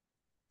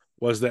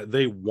was that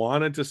they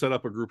wanted to set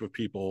up a group of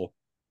people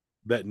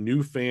that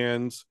new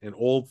fans and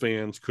old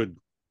fans could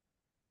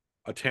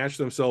attach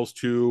themselves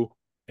to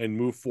and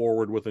move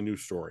forward with a new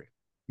story.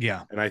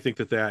 Yeah. And I think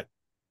that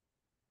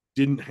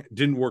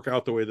didn't work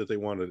out the way that they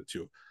wanted it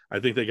to. I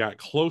think they got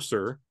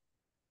closer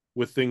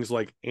with things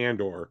like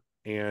Andor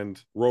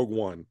and Rogue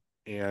One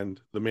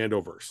and the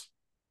Mandoverse.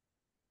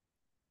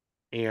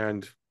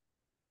 And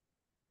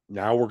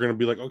now we're going to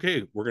be like,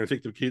 okay, we're going to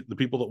take the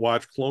people that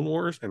watch Clone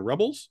Wars and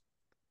Rebels,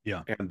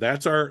 Yeah. and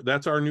that's our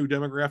new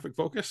demographic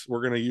focus.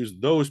 We're going to use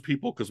those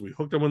people because we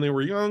hooked them when they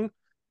were young.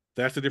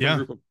 That's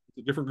Yeah.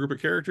 a different group of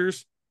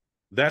characters.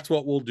 That's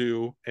what we'll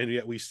do, and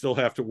yet we still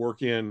have to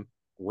work in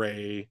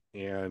Ray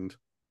and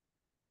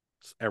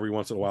every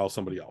once in a while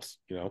somebody else.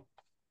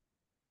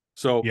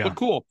 So, Yeah. but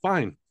cool,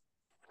 fine.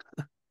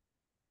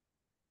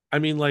 I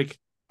mean, like,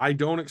 I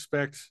don't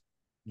expect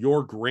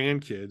your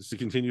grandkids to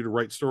continue to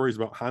write stories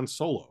about Han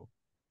Solo.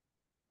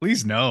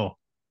 Please no.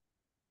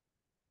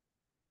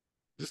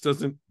 Just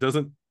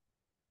doesn't.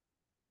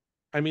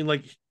 I mean,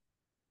 like,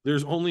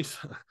 there's only.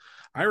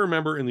 I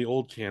remember in the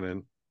old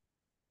canon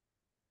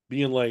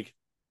being like,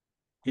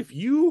 if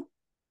you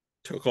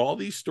took all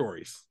these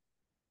stories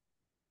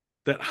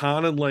that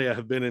Han and Leia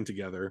have been in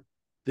together,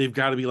 they've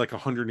got to be like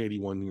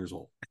 181 years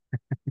old.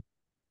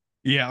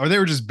 Yeah. Or they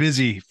were just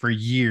busy for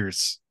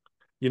years.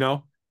 You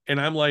know,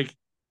 and I'm like,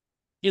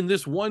 in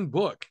this one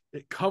book,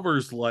 it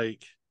covers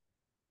like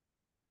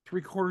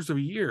 3/4 of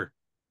a year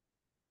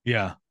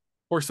Yeah.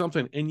 or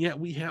something, and yet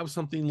we have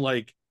something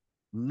like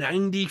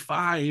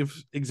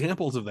 95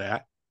 examples of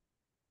that.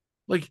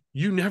 Like,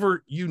 you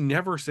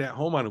never sat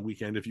home on a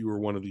weekend if you were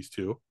one of these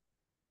two.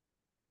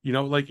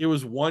 Like, it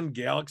was one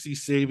galaxy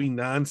saving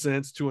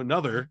nonsense to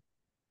another.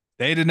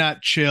 They did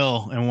not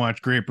chill and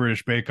watch Great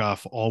British Bake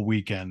Off all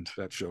weekend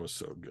That show is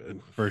so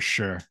good. for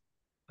sure.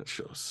 That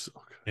show is so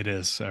good. It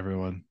is,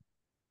 everyone.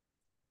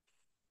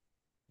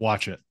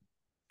 Watch it.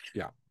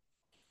 Yeah.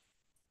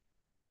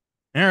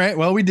 All right.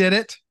 Well, we did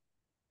it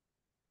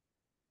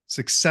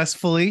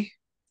successfully,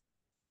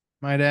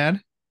 my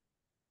dad.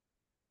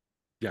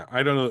 Yeah.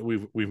 I don't know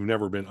that we've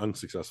never been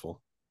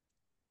unsuccessful.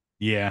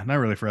 Yeah, not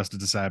really for us to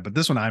decide, but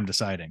this one I'm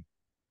deciding.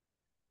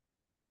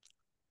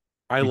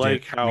 I We did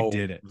like we how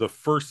did it. the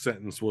first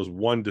sentence was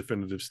one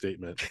definitive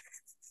statement,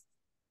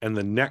 and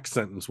the next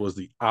sentence was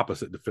the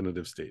opposite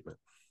definitive statement.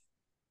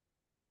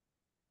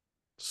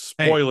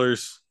 Hey,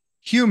 Spoilers.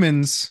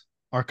 humans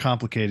are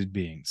complicated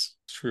beings.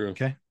 True.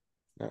 Okay.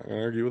 Not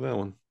gonna argue with that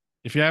one.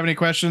 If you have any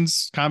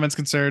questions, comments,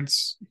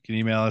 concerns, you can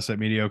email us at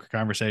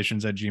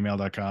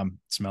mediocreconversations@gmail.com.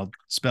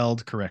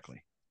 Spelled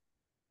correctly.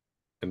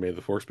 And may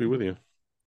the force be with you.